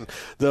back, and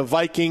the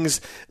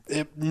Vikings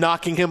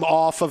knocking him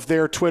off of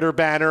their Twitter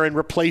banner and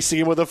replacing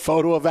him with a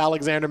photo of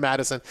Alexander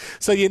Mattison.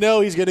 So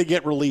he's going to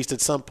get released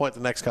at some point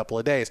in the next couple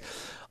of days.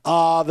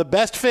 The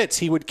best fits,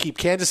 he would keep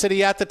Kansas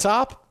City at the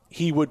top.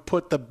 He would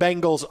put the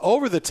Bengals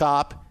over the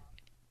top.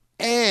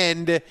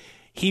 And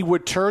he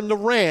would turn the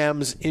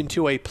Rams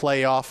into a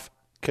playoff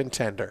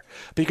contender.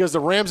 Because the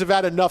Rams have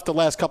had enough the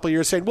last couple of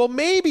years saying, well,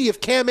 maybe if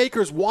Cam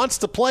Akers wants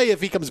to play, if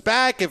he comes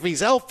back, if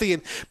he's healthy,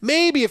 and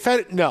maybe if...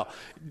 No,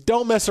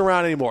 don't mess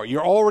around anymore.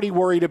 You're already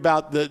worried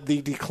about the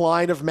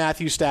decline of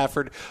Matthew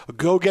Stafford.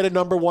 Go get a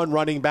number one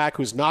running back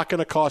who's not going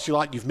to cost you a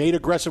lot. You've made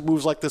aggressive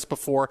moves like this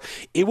before.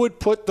 It would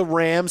put the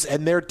Rams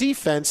and their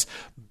defense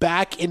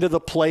back into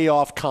the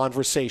playoff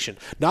conversation.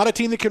 Not a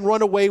team that can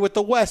run away with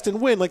the West and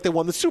win like they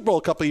won the Super Bowl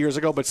a couple of years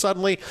ago, but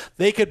suddenly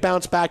they could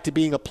bounce back to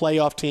being a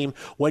playoff team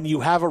when you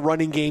have a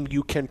running game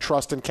you can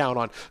trust and count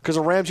on. Because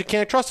the Rams, you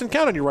can't trust and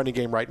count on your running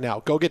game right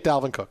now. Go get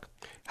Dalvin Cook.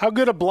 How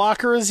good a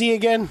blocker is he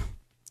again?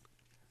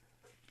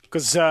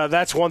 Because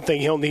that's one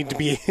thing he'll need to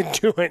be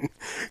doing,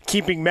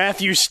 keeping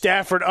Matthew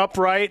Stafford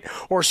upright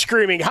or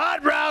screaming,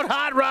 hot route,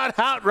 hot route,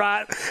 hot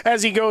route,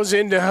 as he goes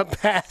into a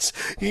pass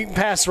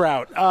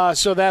route.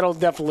 So that'll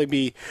definitely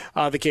be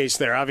the case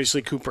there.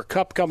 Obviously, Cooper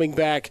Kupp coming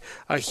back,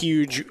 a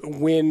huge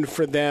win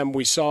for them.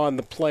 We saw in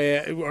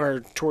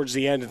the towards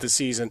the end of the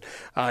season,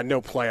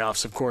 no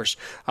playoffs, of course,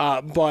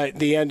 but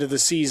the end of the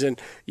season,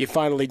 you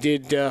finally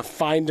did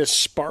find a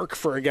spark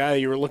for a guy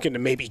you were looking to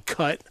maybe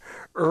cut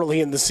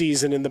early in the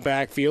season in the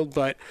backfield,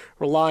 but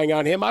relying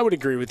on him, I would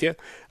agree with you.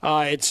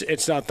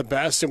 It's not the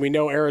best, and we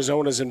know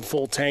Arizona's in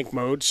full tank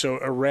mode, so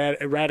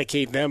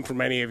eradicate them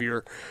from any of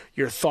your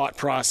thought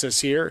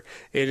process here.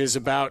 It is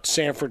about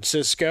San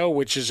Francisco,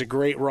 which is a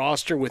great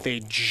roster with a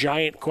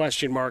giant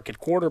question mark at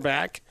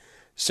quarterback.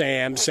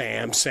 Sam,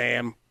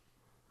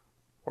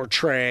 or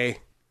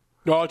Trey.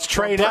 No, it's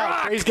Trey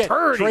now.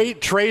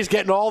 Trey's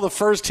getting all the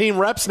first-team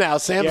reps now.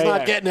 Sam's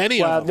not getting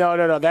any of them.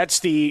 No. That's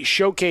the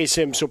showcase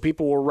him so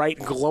people will write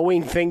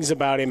glowing things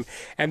about him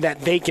and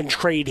that they can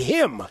trade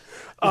him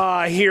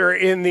here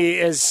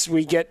as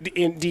we get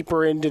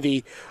deeper into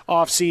the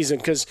offseason.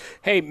 Because,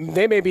 hey,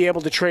 they may be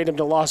able to trade him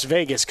to Las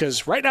Vegas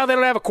because right now they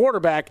don't have a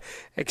quarterback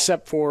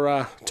except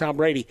for Tom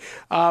Brady.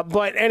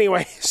 But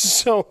anyway,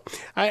 so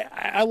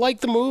I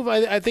like the move.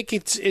 I think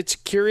it's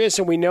curious,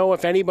 and we know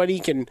if anybody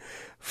can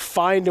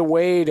find a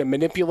way to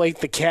manipulate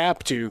the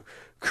cap to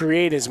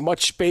create as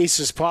much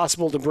space as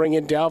possible to bring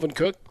in Dalvin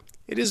Cook,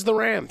 it is the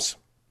Rams.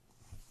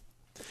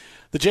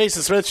 The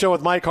Jason Smith Show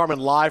with Mike Harmon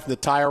live from the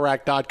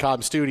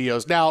TireRack.com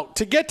studios. Now,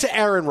 to get to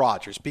Aaron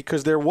Rodgers,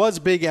 because there was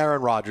big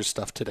Aaron Rodgers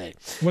stuff today.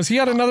 Was he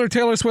at another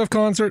Taylor Swift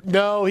concert?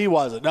 No, he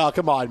wasn't. No,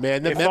 come on,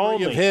 man. The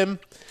memory of him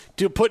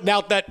putting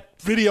out that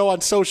video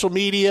on social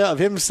media of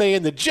him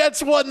saying the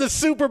Jets won the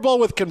Super Bowl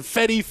with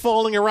confetti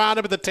falling around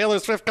him at the Taylor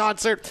Swift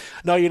concert.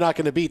 No, you're not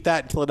going to beat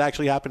that until it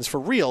actually happens for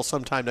real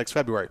sometime next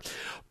February.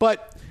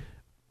 But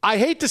I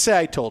hate to say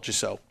I told you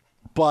so,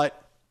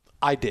 but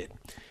I did.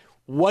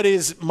 What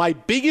is my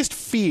biggest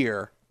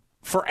fear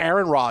for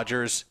Aaron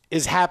Rodgers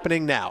is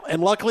happening now.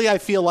 And luckily, I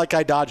feel like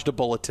I dodged a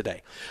bullet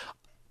today.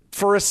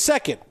 For a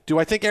second, do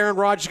I think Aaron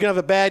Rodgers is going to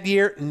have a bad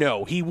year?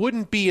 No. He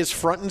wouldn't be as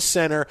front and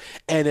center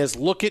and as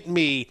look at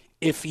me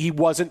if he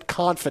wasn't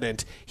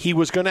confident he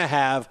was going to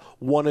have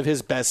one of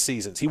his best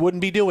seasons. He wouldn't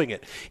be doing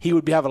it. He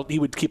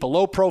would keep a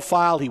low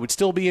profile. He would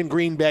still be in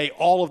Green Bay,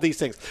 all of these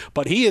things.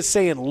 But he is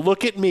saying,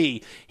 look at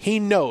me. He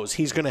knows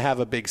he's going to have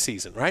a big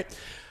season, right?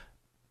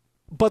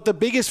 But the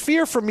biggest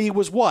fear for me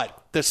was what?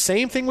 The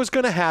same thing was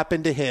going to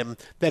happen to him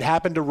that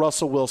happened to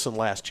Russell Wilson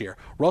last year.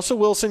 Russell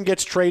Wilson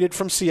gets traded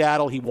from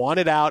Seattle. He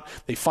wanted out.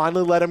 They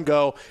finally let him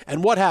go.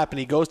 And what happened?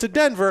 He goes to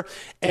Denver,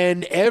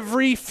 and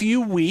every few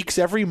weeks,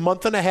 every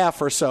month and a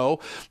half or so,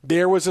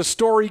 there was a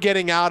story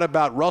getting out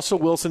about Russell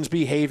Wilson's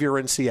behavior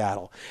in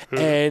Seattle.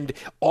 And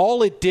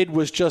all it did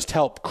was just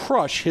help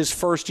crush his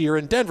first year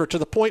in Denver to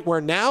the point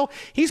where now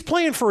he's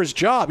playing for his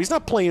job. He's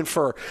not playing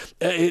for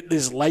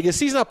his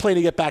legacy. He's not playing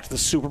to get back to the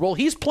Super Bowl.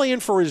 He's playing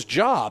for his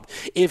job.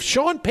 If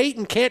Sean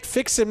Payton can't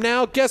fix him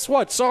now, guess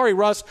what? Sorry,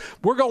 Russ.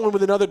 We're going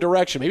with another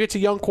direction. Maybe it's a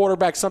young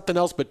quarterback, something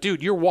else, but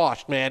dude, you're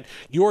washed, man.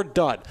 You're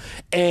done.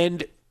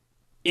 And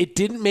it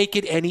didn't make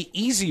it any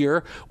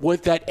easier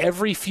with that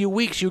every few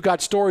weeks you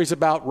got stories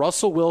about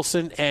Russell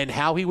Wilson and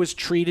how he was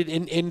treated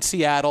in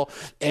Seattle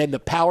and the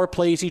power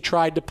plays he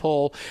tried to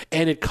pull.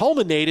 And it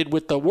culminated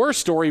with the worst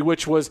story,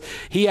 which was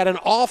he had an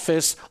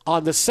office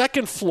on the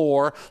second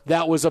floor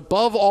that was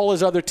above all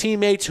his other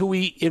teammates who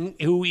he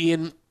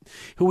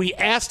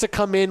asked to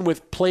come in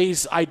with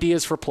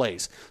ideas for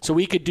plays so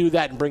he could do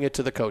that and bring it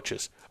to the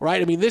coaches,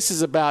 right? I mean, this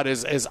is about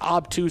as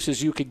obtuse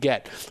as you could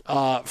get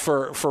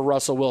for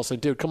Russell Wilson.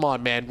 Dude, come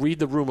on, man. Read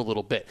the room a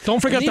little bit.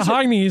 Don't forget the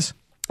high knees.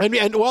 And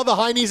the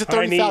high knees at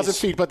 30,000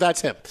 feet, but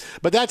that's him.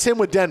 But that's him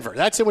with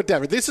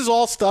Denver. This is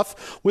all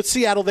stuff with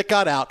Seattle that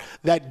got out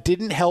that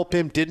didn't help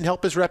him, didn't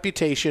help his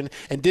reputation,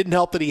 and didn't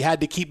help that he had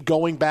to keep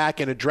going back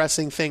and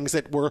addressing things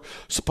that were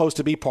supposed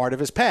to be part of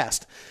his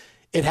past.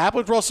 It happened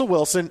with Russell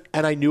Wilson,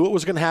 and I knew it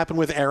was going to happen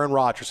with Aaron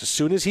Rodgers. As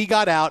soon as he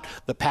got out,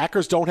 the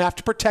Packers don't have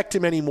to protect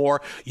him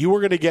anymore. You were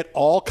going to get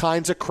all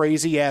kinds of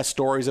crazy-ass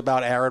stories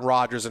about Aaron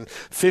Rodgers, and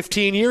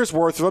 15 years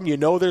worth of them, you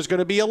know there's going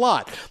to be a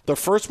lot. The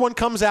first one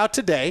comes out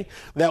today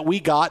that we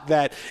got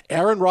that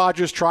Aaron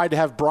Rodgers tried to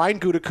have Brian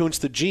Gutekunst,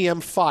 the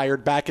GM,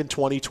 fired back in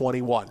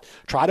 2021.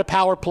 Tried a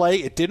power play.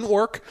 It didn't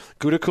work.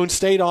 Gutekunst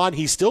stayed on.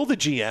 He's still the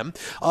GM.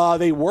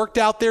 They worked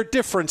out their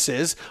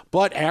differences,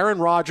 but Aaron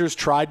Rodgers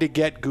tried to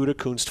get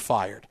Gutekunst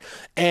fired.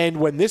 And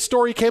when this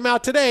story came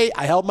out today,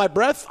 I held my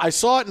breath. I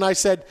saw it and I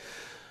said,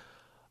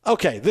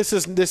 okay, this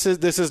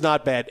is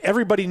not bad.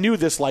 Everybody knew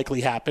this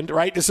likely happened,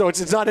 right? So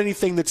it's not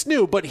anything that's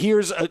new, but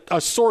here's a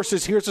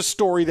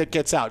story that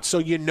gets out. So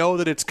you know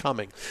that it's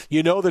coming.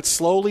 You know that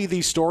slowly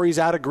these stories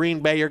out of Green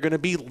Bay are going to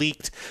be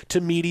leaked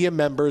to media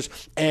members,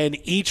 and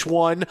each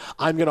one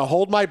I'm going to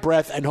hold my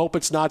breath and hope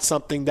it's not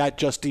something that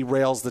just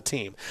derails the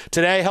team.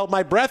 Today I held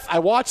my breath. I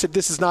watched it.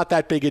 This is not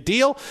that big a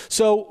deal.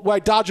 So I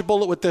dodge a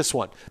bullet with this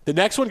one. The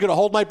next one, going to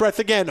hold my breath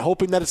again,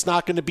 hoping that it's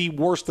not going to be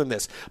worse than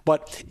this.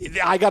 But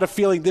I got a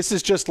feeling this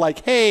is just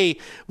like, hey,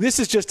 this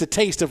is just a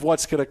taste of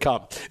what's going to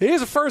come. Here's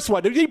the first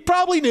one. He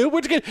probably knew.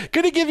 We're going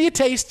to give you a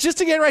taste just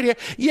to get right here.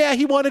 Yeah,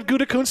 he wanted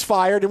Gutekunst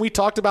fired, and we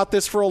talked about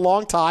this for a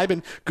long time,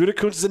 and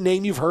Gutekunst is a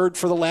name you've heard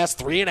for the last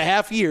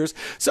 3.5 years.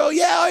 So,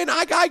 yeah, and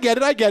I get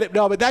it.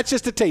 No, but that's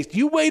just a taste.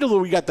 You wait till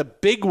we got the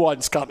big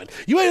ones coming.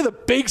 You wait till the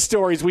big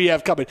stories we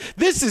have coming.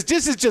 This is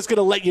just going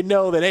to let you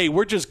know that, hey,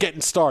 we're just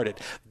getting started.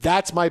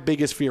 That's my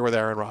biggest fear with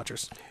Aaron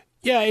Rodgers.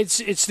 Yeah,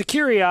 it's the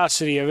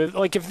curiosity of it.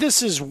 Like, if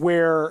this is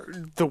where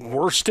the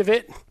worst of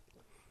it,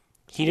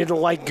 he didn't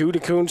like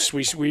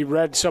Gutekunst. We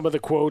read some of the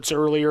quotes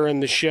earlier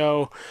in the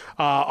show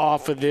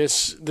off of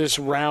this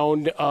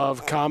round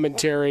of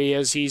commentary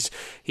as he's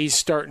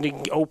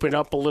starting to open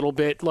up a little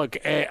bit. Look,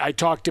 I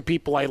talked to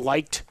people I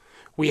liked.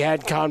 We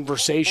had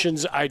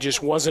conversations. I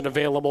just wasn't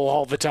available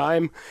all the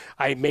time.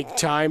 I make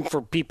time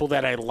for people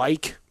that I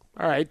like.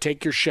 All right,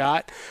 take your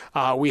shot.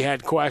 We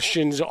had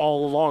questions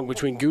all along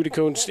between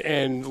Gutekunst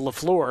and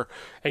LaFleur,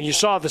 and you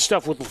saw the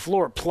stuff with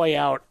LaFleur play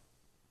out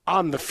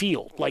on the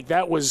field. Like,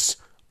 that was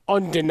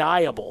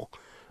undeniable,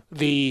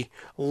 the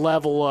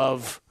level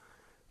of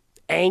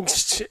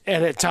angst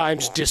and at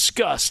times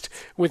disgust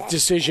with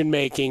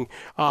decision-making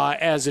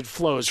as it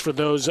flows. For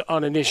those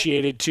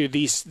uninitiated to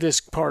this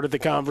part of the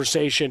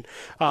conversation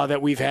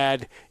that we've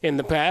had in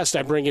the past,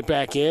 I bring it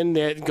back in,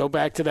 go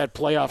back to that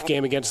playoff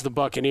game against the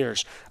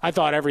Buccaneers. I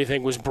thought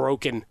everything was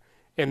broken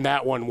in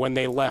that one when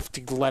they left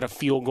to let a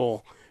field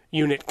goal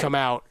unit come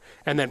out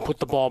and then put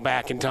the ball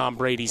back in Tom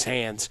Brady's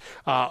hands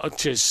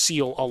to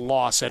seal a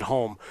loss at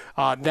home.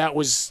 That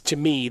was, to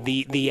me,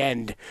 the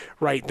end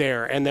right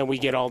there. And then we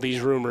get all these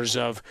rumors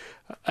of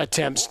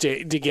attempts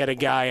to get a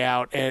guy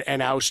out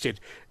and ousted.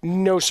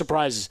 No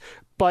surprises.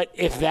 But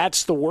if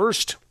that's the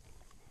worst,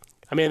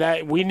 I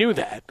mean, we knew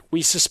that.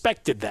 We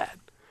suspected that.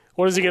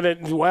 What is he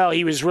going to – well,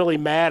 he was really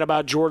mad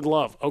about Jordan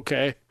Love.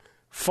 Okay,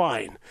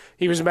 fine.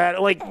 He was mad.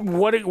 Like,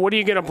 what are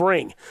you going to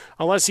bring?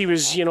 Unless he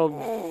was,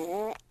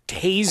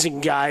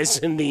 hazing guys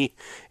in the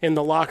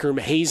locker room,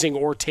 hazing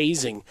or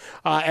tasing,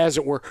 as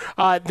it were.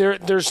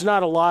 There's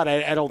not a lot,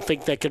 I don't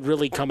think, that could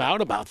really come out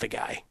about the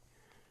guy.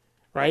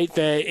 right?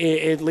 That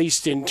at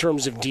least in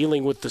terms of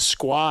dealing with the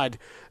squad,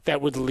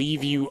 that would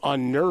leave you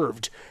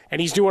unnerved.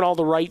 And he's doing all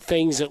the right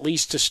things, at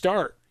least to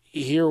start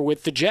here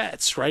with the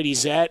Jets, right?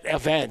 He's at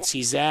events.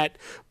 He's at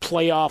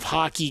playoff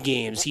hockey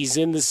games. He's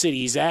in the city.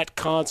 He's at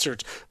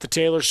concerts. The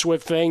Taylor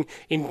Swift thing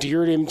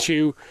endeared him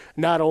to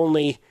not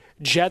only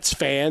Jets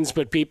fans,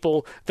 but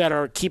people that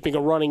are keeping a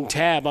running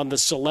tab on the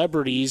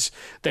celebrities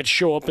that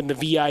show up in the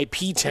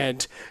VIP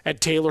tent at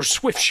Taylor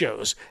Swift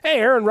shows. Hey,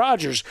 Aaron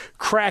Rodgers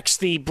cracks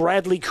the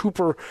Bradley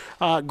Cooper,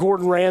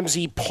 Gordon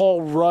Ramsay,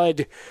 Paul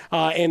Rudd,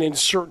 and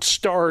insert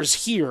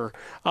stars here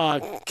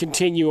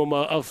continuum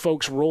of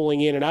folks rolling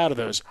in and out of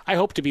those. I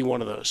hope to be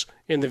one of those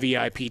in the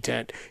VIP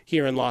tent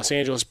here in Los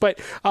Angeles. But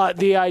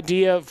the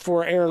idea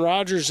for Aaron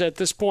Rodgers at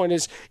this point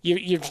is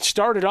you've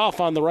started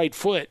off on the right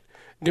foot,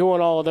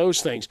 doing all of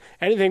those things.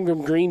 Anything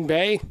from Green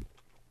Bay,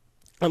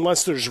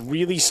 unless there's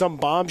really some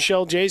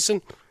bombshell,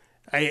 Jason,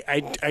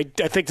 I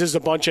think there's a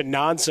bunch of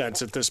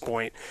nonsense at this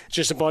point. It's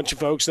just a bunch of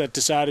folks that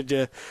decided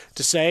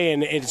to say,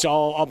 and it's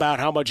all about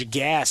how much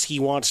gas he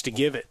wants to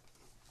give it.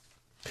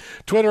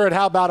 Twitter at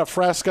How About a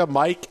Fresca,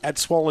 Mike at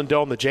Swollen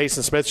Dome, the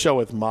Jason Smith Show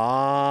with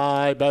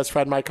my best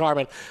friend Mike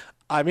Harmon.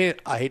 I mean,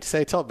 I hate to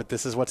say it, but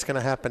this is what's going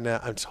to happen now.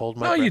 I'm just holding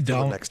my breath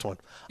till the next one.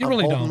 You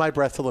really don't. I'm holding my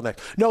breath till the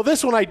next. No,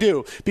 this one I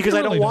do because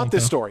I don't want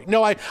this story.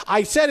 No,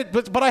 I said it,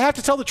 but I have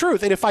to tell the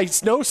truth. And if I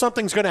know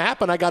something's going to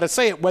happen, I got to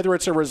say it, whether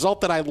it's a result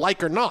that I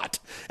like or not.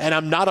 And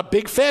I'm not a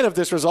big fan of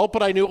this result,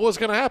 but I knew it was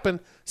going to happen,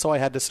 so I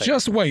had to say it.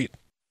 Just wait.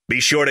 Be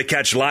sure to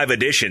catch live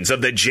editions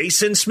of The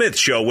Jason Smith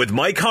Show with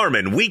Mike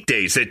Harmon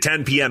weekdays at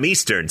 10 p.m.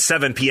 Eastern,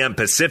 7 p.m.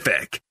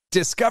 Pacific.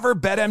 Discover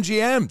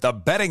BetMGM, the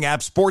betting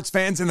app sports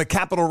fans in the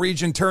capital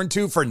region turn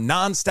to for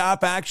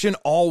nonstop action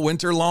all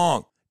winter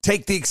long.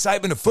 Take the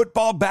excitement of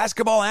football,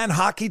 basketball, and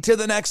hockey to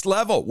the next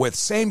level with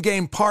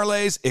same-game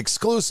parlays,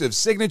 exclusive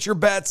signature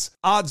bets,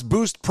 odds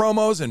boost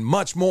promos, and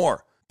much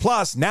more.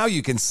 Plus, now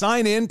you can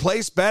sign in,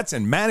 place bets,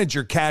 and manage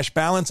your cash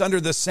balance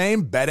under the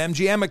same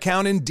BetMGM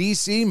account in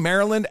D.C.,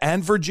 Maryland,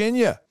 and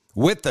Virginia.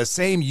 With the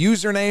same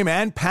username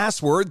and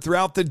password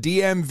throughout the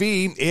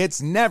DMV,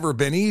 it's never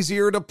been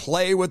easier to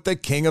play with the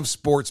king of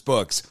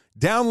sportsbooks.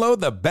 Download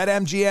the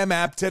BetMGM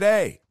app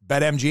today.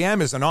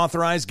 BetMGM is an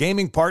authorized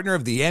gaming partner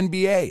of the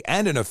NBA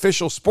and an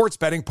official sports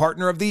betting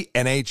partner of the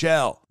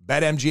NHL.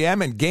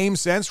 BetMGM and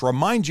GameSense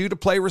remind you to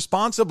play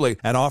responsibly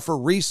and offer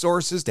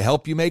resources to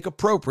help you make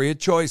appropriate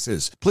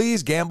choices.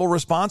 Please gamble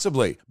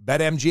responsibly.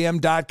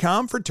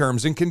 BetMGM.com for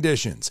terms and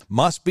conditions.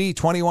 Must be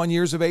 21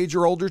 years of age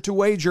or older to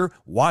wager.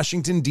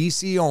 Washington,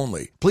 D.C.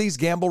 only. Please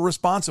gamble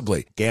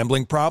responsibly.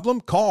 Gambling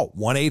problem? Call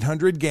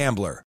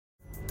 1-800-GAMBLER.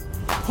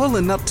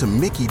 Pulling up to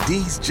Mickey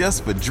D's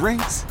just for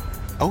drinks?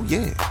 Oh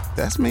yeah,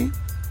 that's me.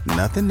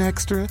 Nothing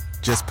extra,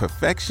 just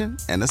perfection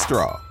and a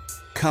straw.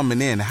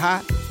 Coming in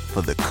hot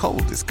for the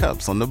coldest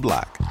cups on the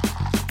block.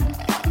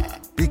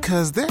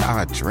 Because there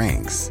are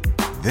drinks.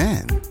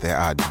 Then there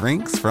are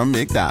drinks from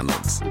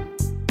McDonald's.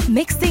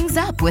 Mix things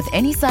up with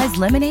any size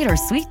lemonade or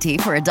sweet tea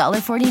for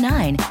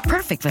 $1.49.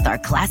 Perfect with our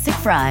classic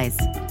fries.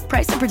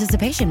 Price and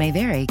participation may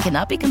vary.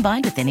 Cannot be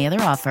combined with any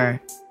other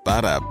offer.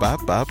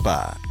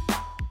 Ba-da-ba-ba-ba.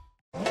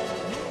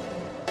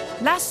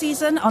 Last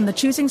season on the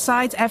Choosing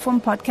Sides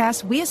F1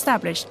 podcast, we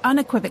established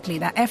unequivocally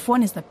that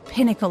F1 is the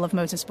pinnacle of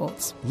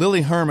motorsports.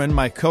 Lily Herman,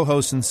 my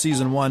co-host in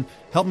Season 1,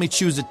 helped me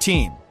choose a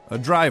team, a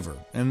driver,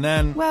 and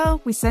then...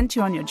 Well, we sent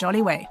you on your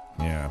jolly way.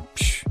 Yeah.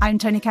 I'm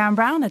Tony Karen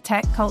Brown, a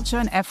tech, culture,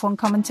 and F1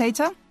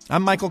 commentator.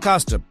 I'm Michael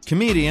Costa,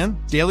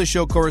 comedian, Daily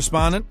Show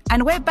correspondent.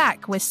 And we're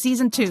back with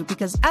Season 2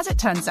 because, as it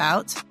turns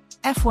out,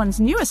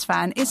 F1's newest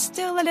fan is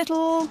still a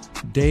little...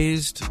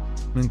 dazed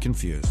and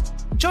confused.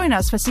 Join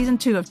us for Season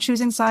 2 of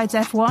Choosing Sides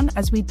F1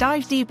 as we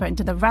dive deeper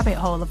into the rabbit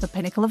hole of the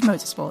pinnacle of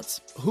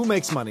motorsports. Who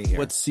makes money here?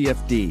 What's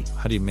CFD?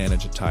 How do you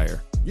manage a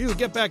tire? You,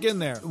 get back in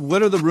there.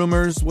 What are the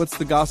rumors? What's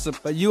the gossip?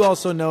 But you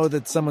also know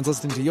that someone's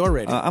listening to your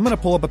radio. I'm going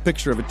to pull up a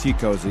picture of a tea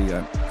cozy.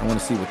 I want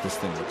to see what this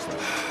thing looks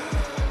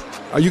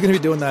like. Are you going to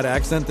be doing that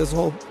accent this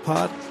whole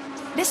pod?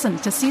 Listen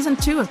to Season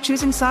 2 of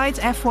Choosing Sides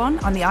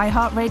F1 on the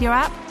iHeartRadio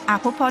app,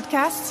 Apple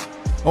Podcasts,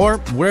 or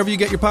wherever you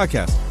get your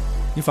podcast.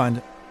 You find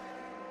it.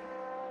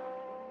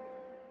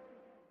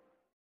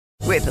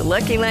 With the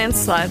Lucky Land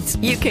Slots,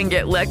 you can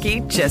get lucky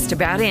just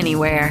about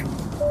anywhere.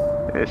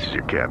 This is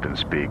your captain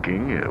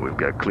speaking. We've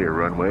got clear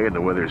runway and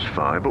the weather's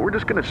fine, but we're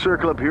just going to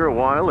circle up here a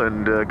while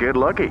and get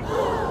lucky.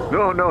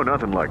 No,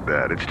 nothing like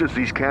that. It's just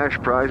these cash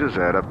prizes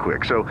add up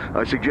quick. So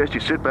I suggest you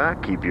sit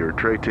back, keep your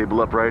tray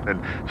table upright,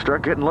 and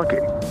start getting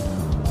lucky.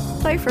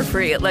 Play for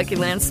free at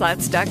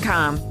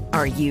LuckyLandSlots.com.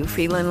 Are you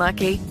feeling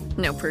lucky?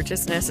 No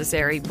purchase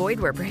necessary. Void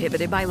where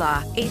prohibited by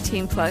law.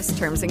 18+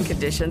 terms and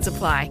conditions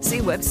apply. See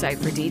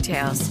website for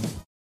details.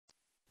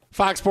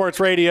 Fox Sports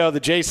Radio,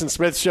 the Jason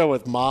Smith Show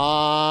with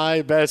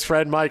my best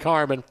friend Mike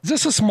Harmon. Is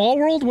this a small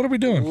world? What are we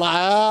doing?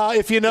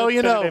 If you know,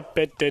 you know.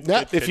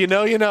 If you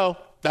know, you know.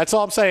 That's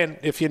all I'm saying.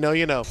 If you know,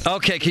 you know.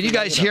 Okay, can you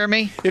guys hear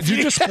me? Did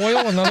you just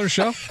spoil another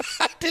show?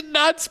 I did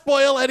not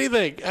spoil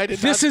anything.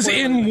 This is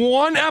in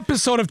one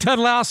episode of Ted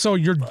Lasso.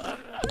 You're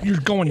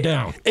going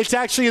down. It's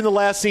actually in the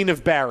last scene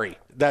of Barry.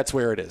 That's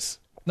where it is.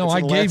 No,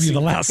 I gave you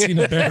the last scene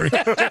of Barry.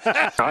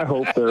 I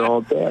hope they're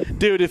all dead.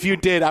 Dude, if you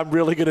did, I'm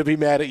really going to be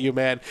mad at you,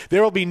 man.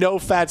 There will be no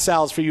Fat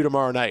Sal's for you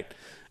tomorrow night.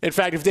 In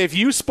fact, if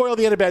you spoil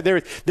the end of bed,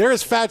 there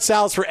is Fat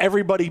Sal's for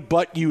everybody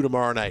but you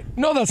tomorrow night.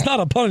 No, that's not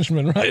a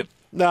punishment, right?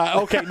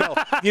 No, okay, no.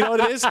 You know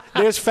what it is?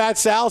 There's Fat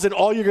Sal's, and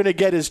all you're going to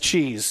get is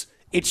cheese.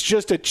 It's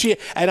just a cheese,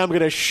 and I'm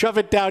going to shove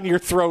it down your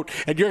throat,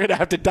 and you're going to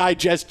have to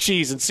digest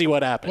cheese and see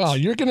what happens. Wow,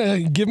 you're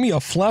going to give me a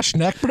flush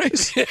neck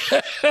brace?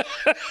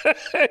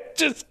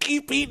 Just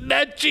keep eating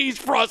that cheese,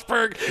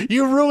 Frostberg.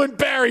 You ruined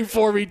Barry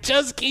for me.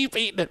 Just keep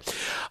eating it.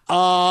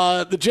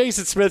 The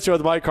Jason Smith Show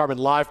with Mike Harmon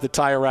live from the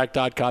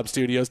TireRack.com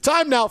studios.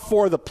 Time now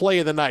for the play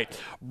of the night.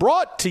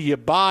 Brought to you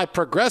by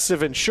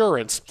Progressive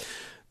Insurance.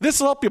 This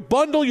will help you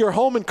bundle your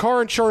home and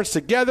car insurance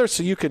together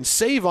so you can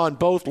save on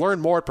both. Learn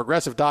more at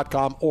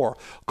Progressive.com or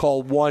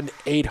call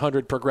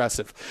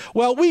 1-800-PROGRESSIVE.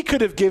 Well, we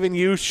could have given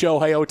you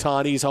Shohei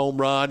Ohtani's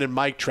home run and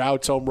Mike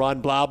Trout's home run,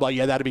 blah, blah.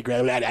 Yeah, that'd be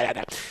great. Blah, blah,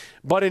 blah.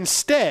 But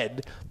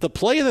instead, the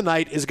play of the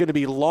night is going to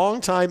be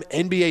longtime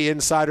NBA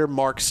insider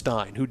Mark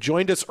Stein, who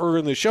joined us earlier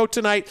in the show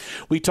tonight.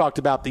 We talked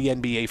about the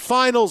NBA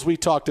Finals. We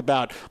talked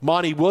about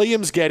Monty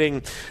Williams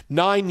getting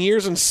 9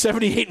 years and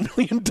 $78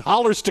 million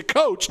to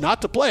coach,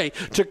 not to play,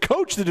 to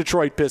coach the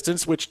Detroit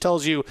Pistons, which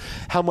tells you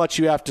how much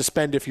you have to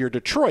spend if you're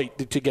Detroit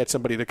to get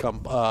somebody to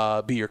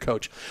come be your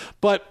coach.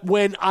 But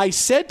when I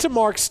said to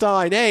Mark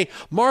Stein, hey,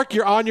 Mark,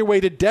 you're on your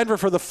way to Denver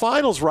for the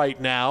Finals right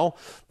now,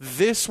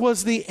 this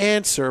was the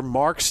answer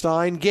Mark Stein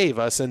gave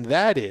us, and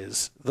that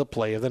is the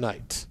play of the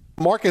night.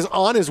 Mark is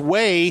on his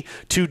way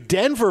to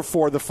Denver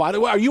for the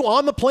final. Are you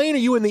on the plane? Are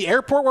you in the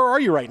airport? Where are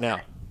you right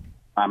now?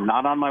 I'm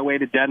not on my way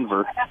to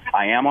Denver.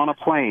 I am on a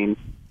plane.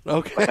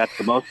 Okay. But that's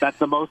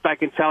the most I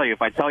can tell you.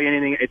 If I tell you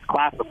anything, it's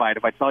classified.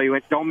 If I tell you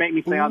it, don't make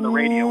me say on the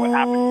radio what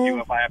happened to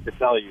you if I have to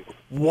tell you.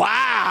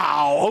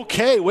 Wow.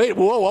 Okay. Wait.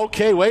 Whoa.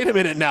 Okay. Wait a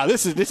minute now.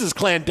 This is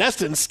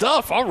clandestine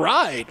stuff. All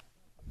right.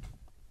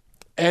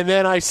 And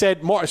then I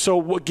said, Mark,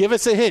 so give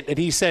us a hint. And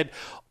he said,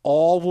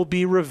 all will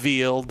be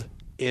revealed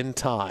in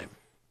time.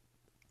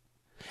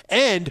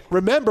 And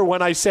remember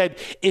when I said,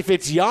 if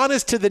it's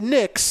Giannis to the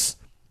Knicks,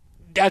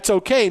 that's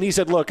okay. And he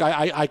said, look,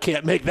 I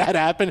can't make that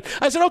happen.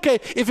 I said, okay,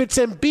 if it's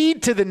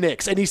Embiid to the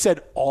Knicks. And he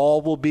said,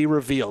 all will be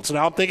revealed. So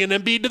now I'm thinking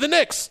Embiid to the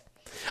Knicks.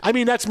 I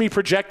mean, that's me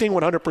projecting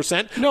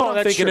 100%. No, I'm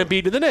that's thinking true.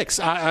 Embiid to the Knicks.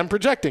 I'm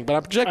projecting, but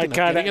I'm projecting. I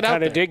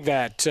kind of dig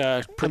that.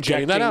 I'm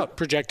getting that out.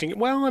 Projecting.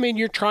 Well, I mean,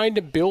 you're trying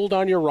to build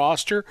on your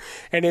roster,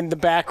 and in the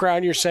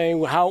background, you're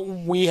saying how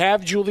we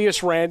have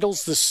Julius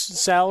Randle's. The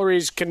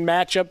salaries can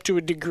match up to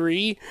a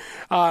degree.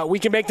 We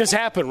can make this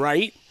happen,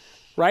 right?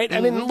 Right?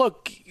 Mm-hmm. I mean,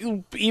 look,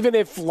 even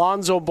if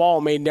Lonzo Ball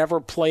may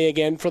never play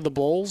again for the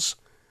Bulls,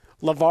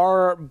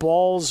 LeVar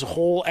Ball's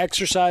whole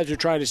exercise of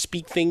trying to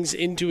speak things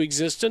into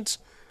existence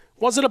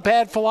wasn't a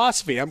bad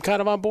philosophy. I'm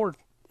kind of on board.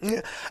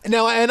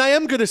 Now, and I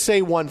am going to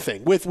say one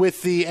thing. With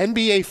the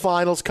NBA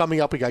Finals coming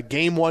up, we got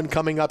Game 1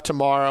 coming up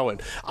tomorrow,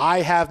 and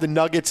I have the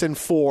Nuggets in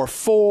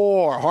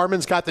 4-4.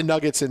 Harmon's got the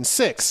Nuggets in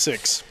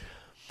 6.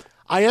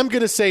 I am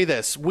going to say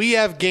this. We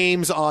have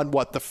games on, the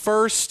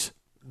 1st,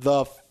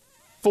 the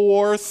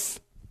 4th,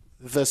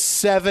 the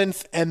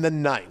 7th, and the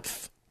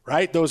 9th,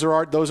 right? Those are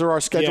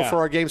our schedule for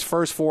our games.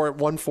 1st, 4,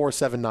 1, 4,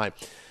 7, 9.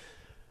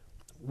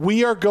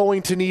 We are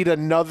going to need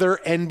another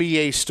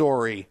NBA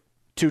story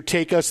to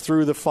take us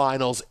through the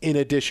finals in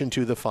addition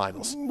to the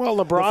finals. Well,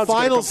 LeBron's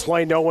going to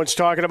complain no one's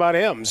talking about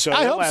him. So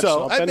I hope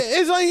so.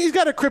 He's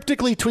got to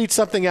cryptically tweet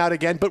something out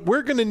again, but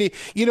we're going to need,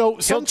 he'll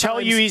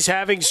tell you he's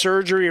having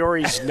surgery or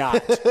he's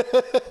not.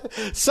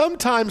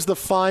 Sometimes the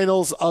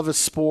finals of a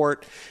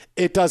sport,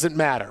 it doesn't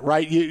matter,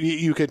 right?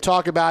 You can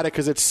talk about it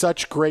because it's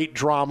such great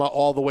drama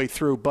all the way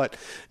through, but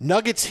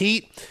Nuggets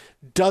Heat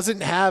doesn't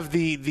have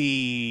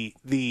the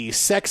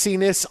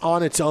sexiness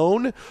on its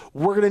own.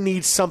 We're going to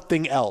need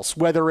something else,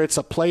 whether it's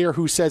a player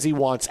who says he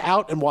wants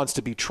out and wants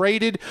to be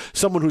traded,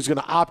 someone who's going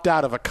to opt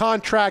out of a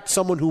contract,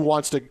 someone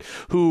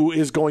who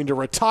is going to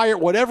retire,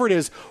 whatever it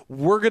is.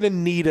 We're going to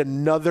need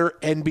another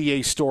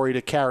NBA story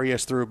to carry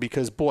us through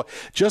because, boy,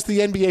 just the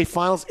NBA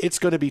Finals, it's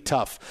going to be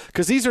tough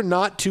because these are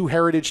not two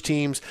heritage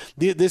teams.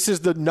 This is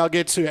the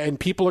Nuggets, and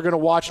people are going to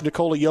watch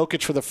Nikola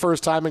Jokic for the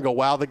first time and go,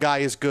 wow, the guy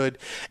is good.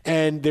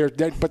 And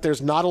but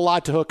there's not a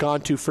lot to hook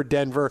onto for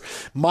Denver.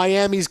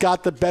 Miami's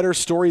got the better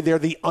story. They're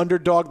the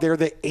underdog. They're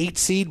the 8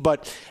 seed,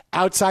 but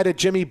outside of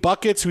Jimmy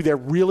Buckets, who they're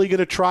really going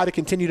to try to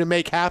continue to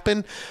make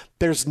happen,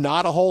 there's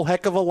not a whole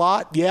heck of a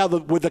lot. Yeah,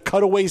 with the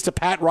cutaways to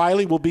Pat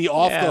Riley will be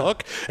off the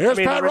hook. There's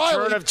Pat Riley.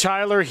 Return of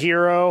Tyler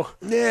Hero.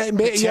 Yeah,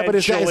 but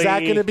is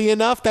that going to be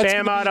enough?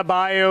 Bam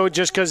Adebayo,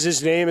 just because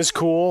his name is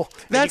cool.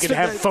 You can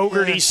have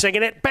Fogarty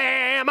singing it.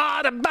 Bam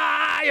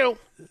Adebayo.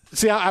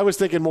 See, I was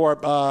thinking more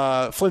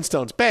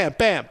Flintstones. Bam,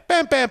 bam,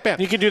 bam, bam,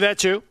 bam. You can do that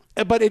too.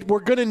 But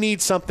we're going to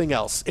need something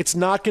else. It's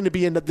not going to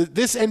be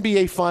this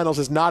NBA Finals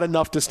is not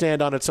enough to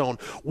stand on its own.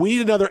 We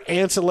need another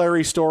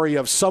ancillary story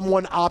of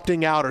someone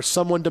opting out or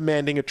someone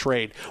demanding a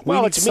trade. We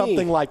need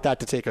something like that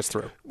to take us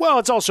through. Well,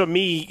 it's also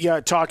me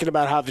talking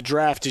about how the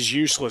draft is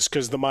useless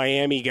because the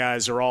Miami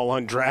guys are all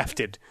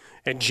undrafted,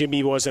 and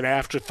Jimmy was an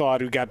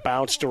afterthought who got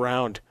bounced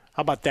around.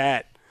 How about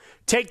that?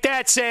 Take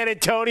that, San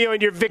Antonio,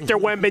 and your Victor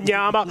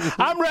Wembanyama.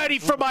 I'm ready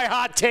for my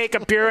hot take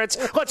appearance.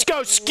 Let's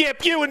go,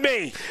 Skip, you and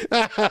me.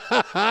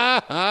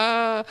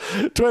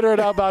 Twitter at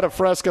How About a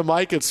Fresca,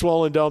 Mike at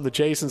Swollen Dome, the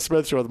Jason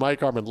Smith Show with Mike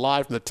Harmon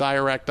live from the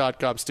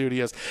TireRack.com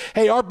studios.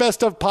 Hey, our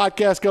Best of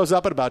podcast goes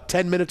up in about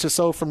 10 minutes or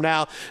so from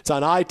now. It's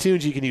on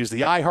iTunes. You can use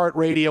the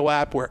iHeartRadio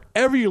app.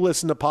 Wherever you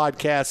listen to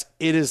podcasts,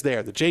 it is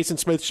there. The Jason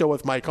Smith Show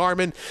with Mike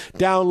Harmon.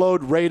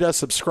 Download, rate us,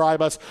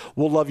 subscribe us.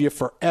 We'll love you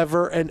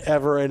forever and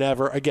ever and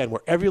ever. Again,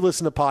 wherever you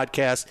listen to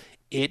podcasts,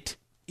 it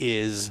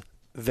is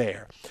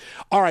there.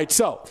 All right,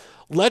 so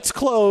let's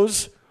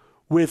close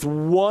with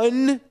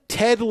one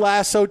Ted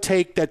Lasso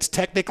take that's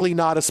technically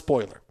not a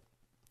spoiler.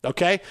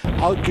 Okay?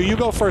 You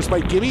go first,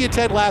 Mike. Give me a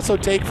Ted Lasso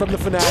take from the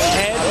finale.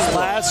 Ted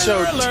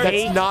Lasso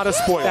take? That's not a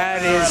spoiler.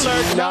 That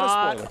is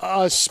not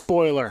a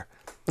spoiler.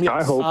 Yes.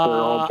 I hope they're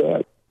all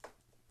dead.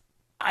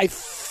 I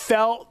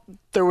felt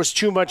there was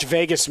too much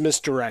Vegas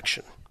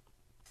misdirection.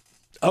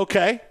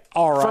 Okay.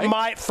 All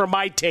right. For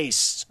my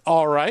tastes.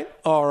 All right.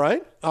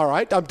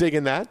 I'm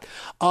digging that.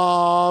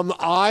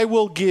 I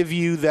will give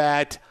you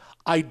that.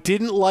 I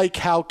didn't like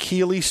how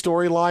Keeley's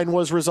storyline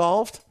was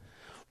resolved,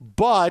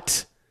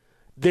 but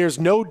there's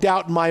no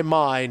doubt in my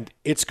mind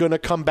it's going to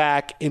come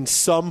back in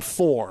some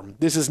form.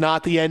 This is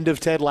not the end of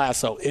Ted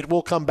Lasso. It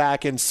will come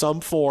back in some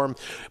form.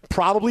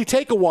 Probably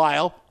take a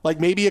while, like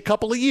maybe a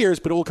couple of years,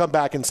 but it will come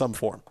back in some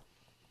form.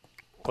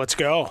 Let's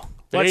go.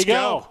 Let's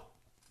go.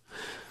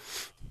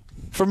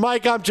 For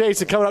Mike, I'm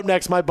Jason. Coming up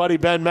next, my buddy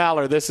Ben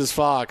Maller. This is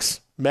Fox.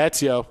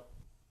 Mets, yo.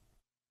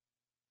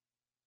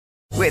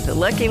 With the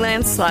Lucky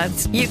Land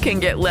Slots, you can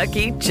get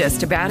lucky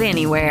just about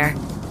anywhere.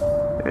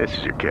 This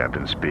is your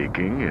captain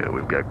speaking.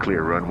 We've got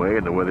clear runway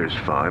and the weather's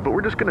fine, but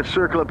we're just going to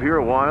circle up here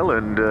a while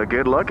and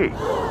get lucky.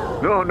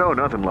 No,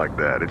 nothing like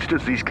that. It's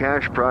just these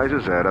cash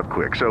prizes add up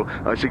quick. So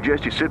I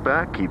suggest you sit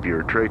back, keep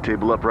your tray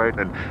table upright,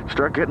 and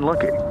start getting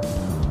lucky.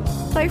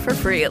 Play for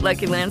free at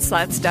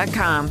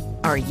LuckyLandSlots.com.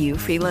 Are you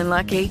feeling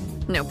lucky?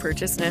 No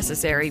purchase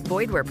necessary.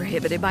 Void where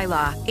prohibited by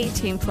law.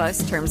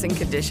 18+ terms and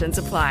conditions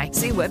apply.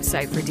 See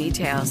website for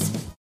details.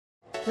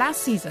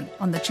 Last season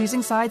on the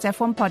Choosing Sides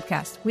F1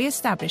 podcast, we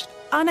established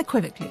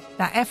unequivocally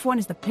that F1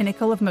 is the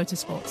pinnacle of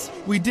motorsports.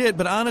 We did,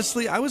 but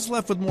honestly, I was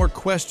left with more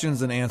questions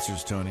than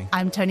answers, Tony.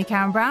 I'm Tony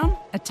Karen Brown,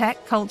 a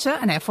tech, culture,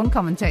 and F1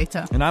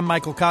 commentator. And I'm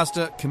Michael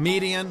Costa,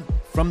 comedian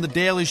from The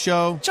Daily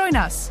Show. Join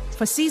us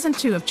for Season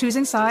 2 of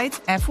Choosing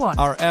Sides F1.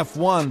 Our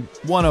F1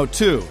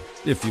 102,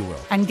 if you will.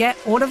 And get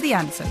all of the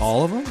answers.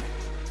 All of them?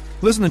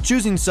 Listen to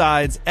Choosing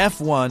Sides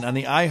F1 on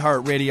the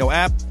iHeartRadio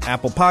app,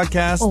 Apple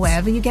Podcasts, or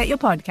wherever you get your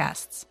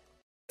podcasts.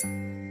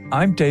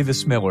 I'm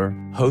Davis Miller,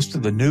 host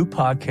of the new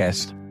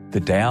podcast, The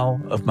Tao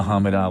of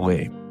Muhammad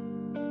Ali.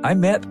 I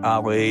met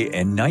Ali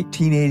in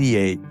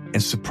 1988,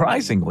 and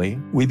surprisingly,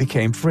 we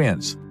became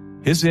friends.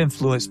 His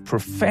influence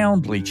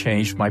profoundly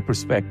changed my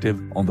perspective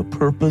on the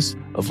purpose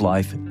of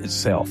life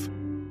itself.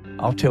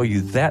 I'll tell you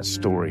that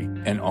story,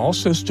 and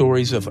also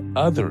stories of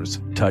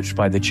others touched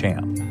by the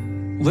champ.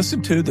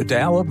 Listen to The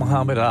Tao of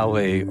Muhammad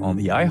Ali on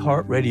the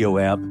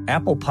iHeartRadio app,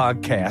 Apple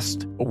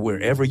Podcast, or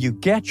wherever you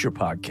get your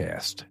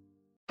podcast.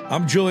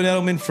 I'm Julian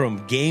Edelman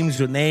from Games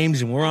with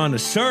Names, and we're on a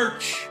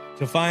search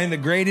to find the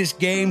greatest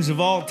games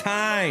of all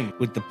time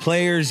with the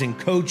players and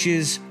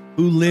coaches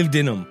who lived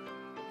in them.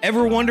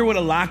 Ever wonder what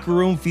a locker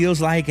room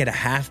feels like at a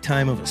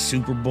halftime of a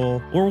Super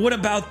Bowl? Or what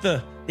about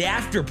the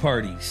after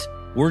parties?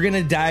 We're going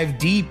to dive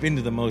deep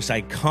into the most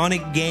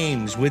iconic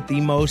games with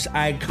the most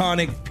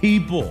iconic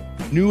people.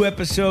 New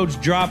episodes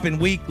dropping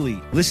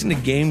weekly. Listen to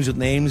Games with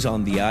Names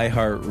on the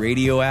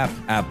iHeartRadio app,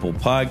 Apple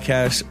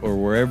Podcasts, or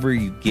wherever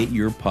you get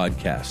your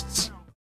podcasts.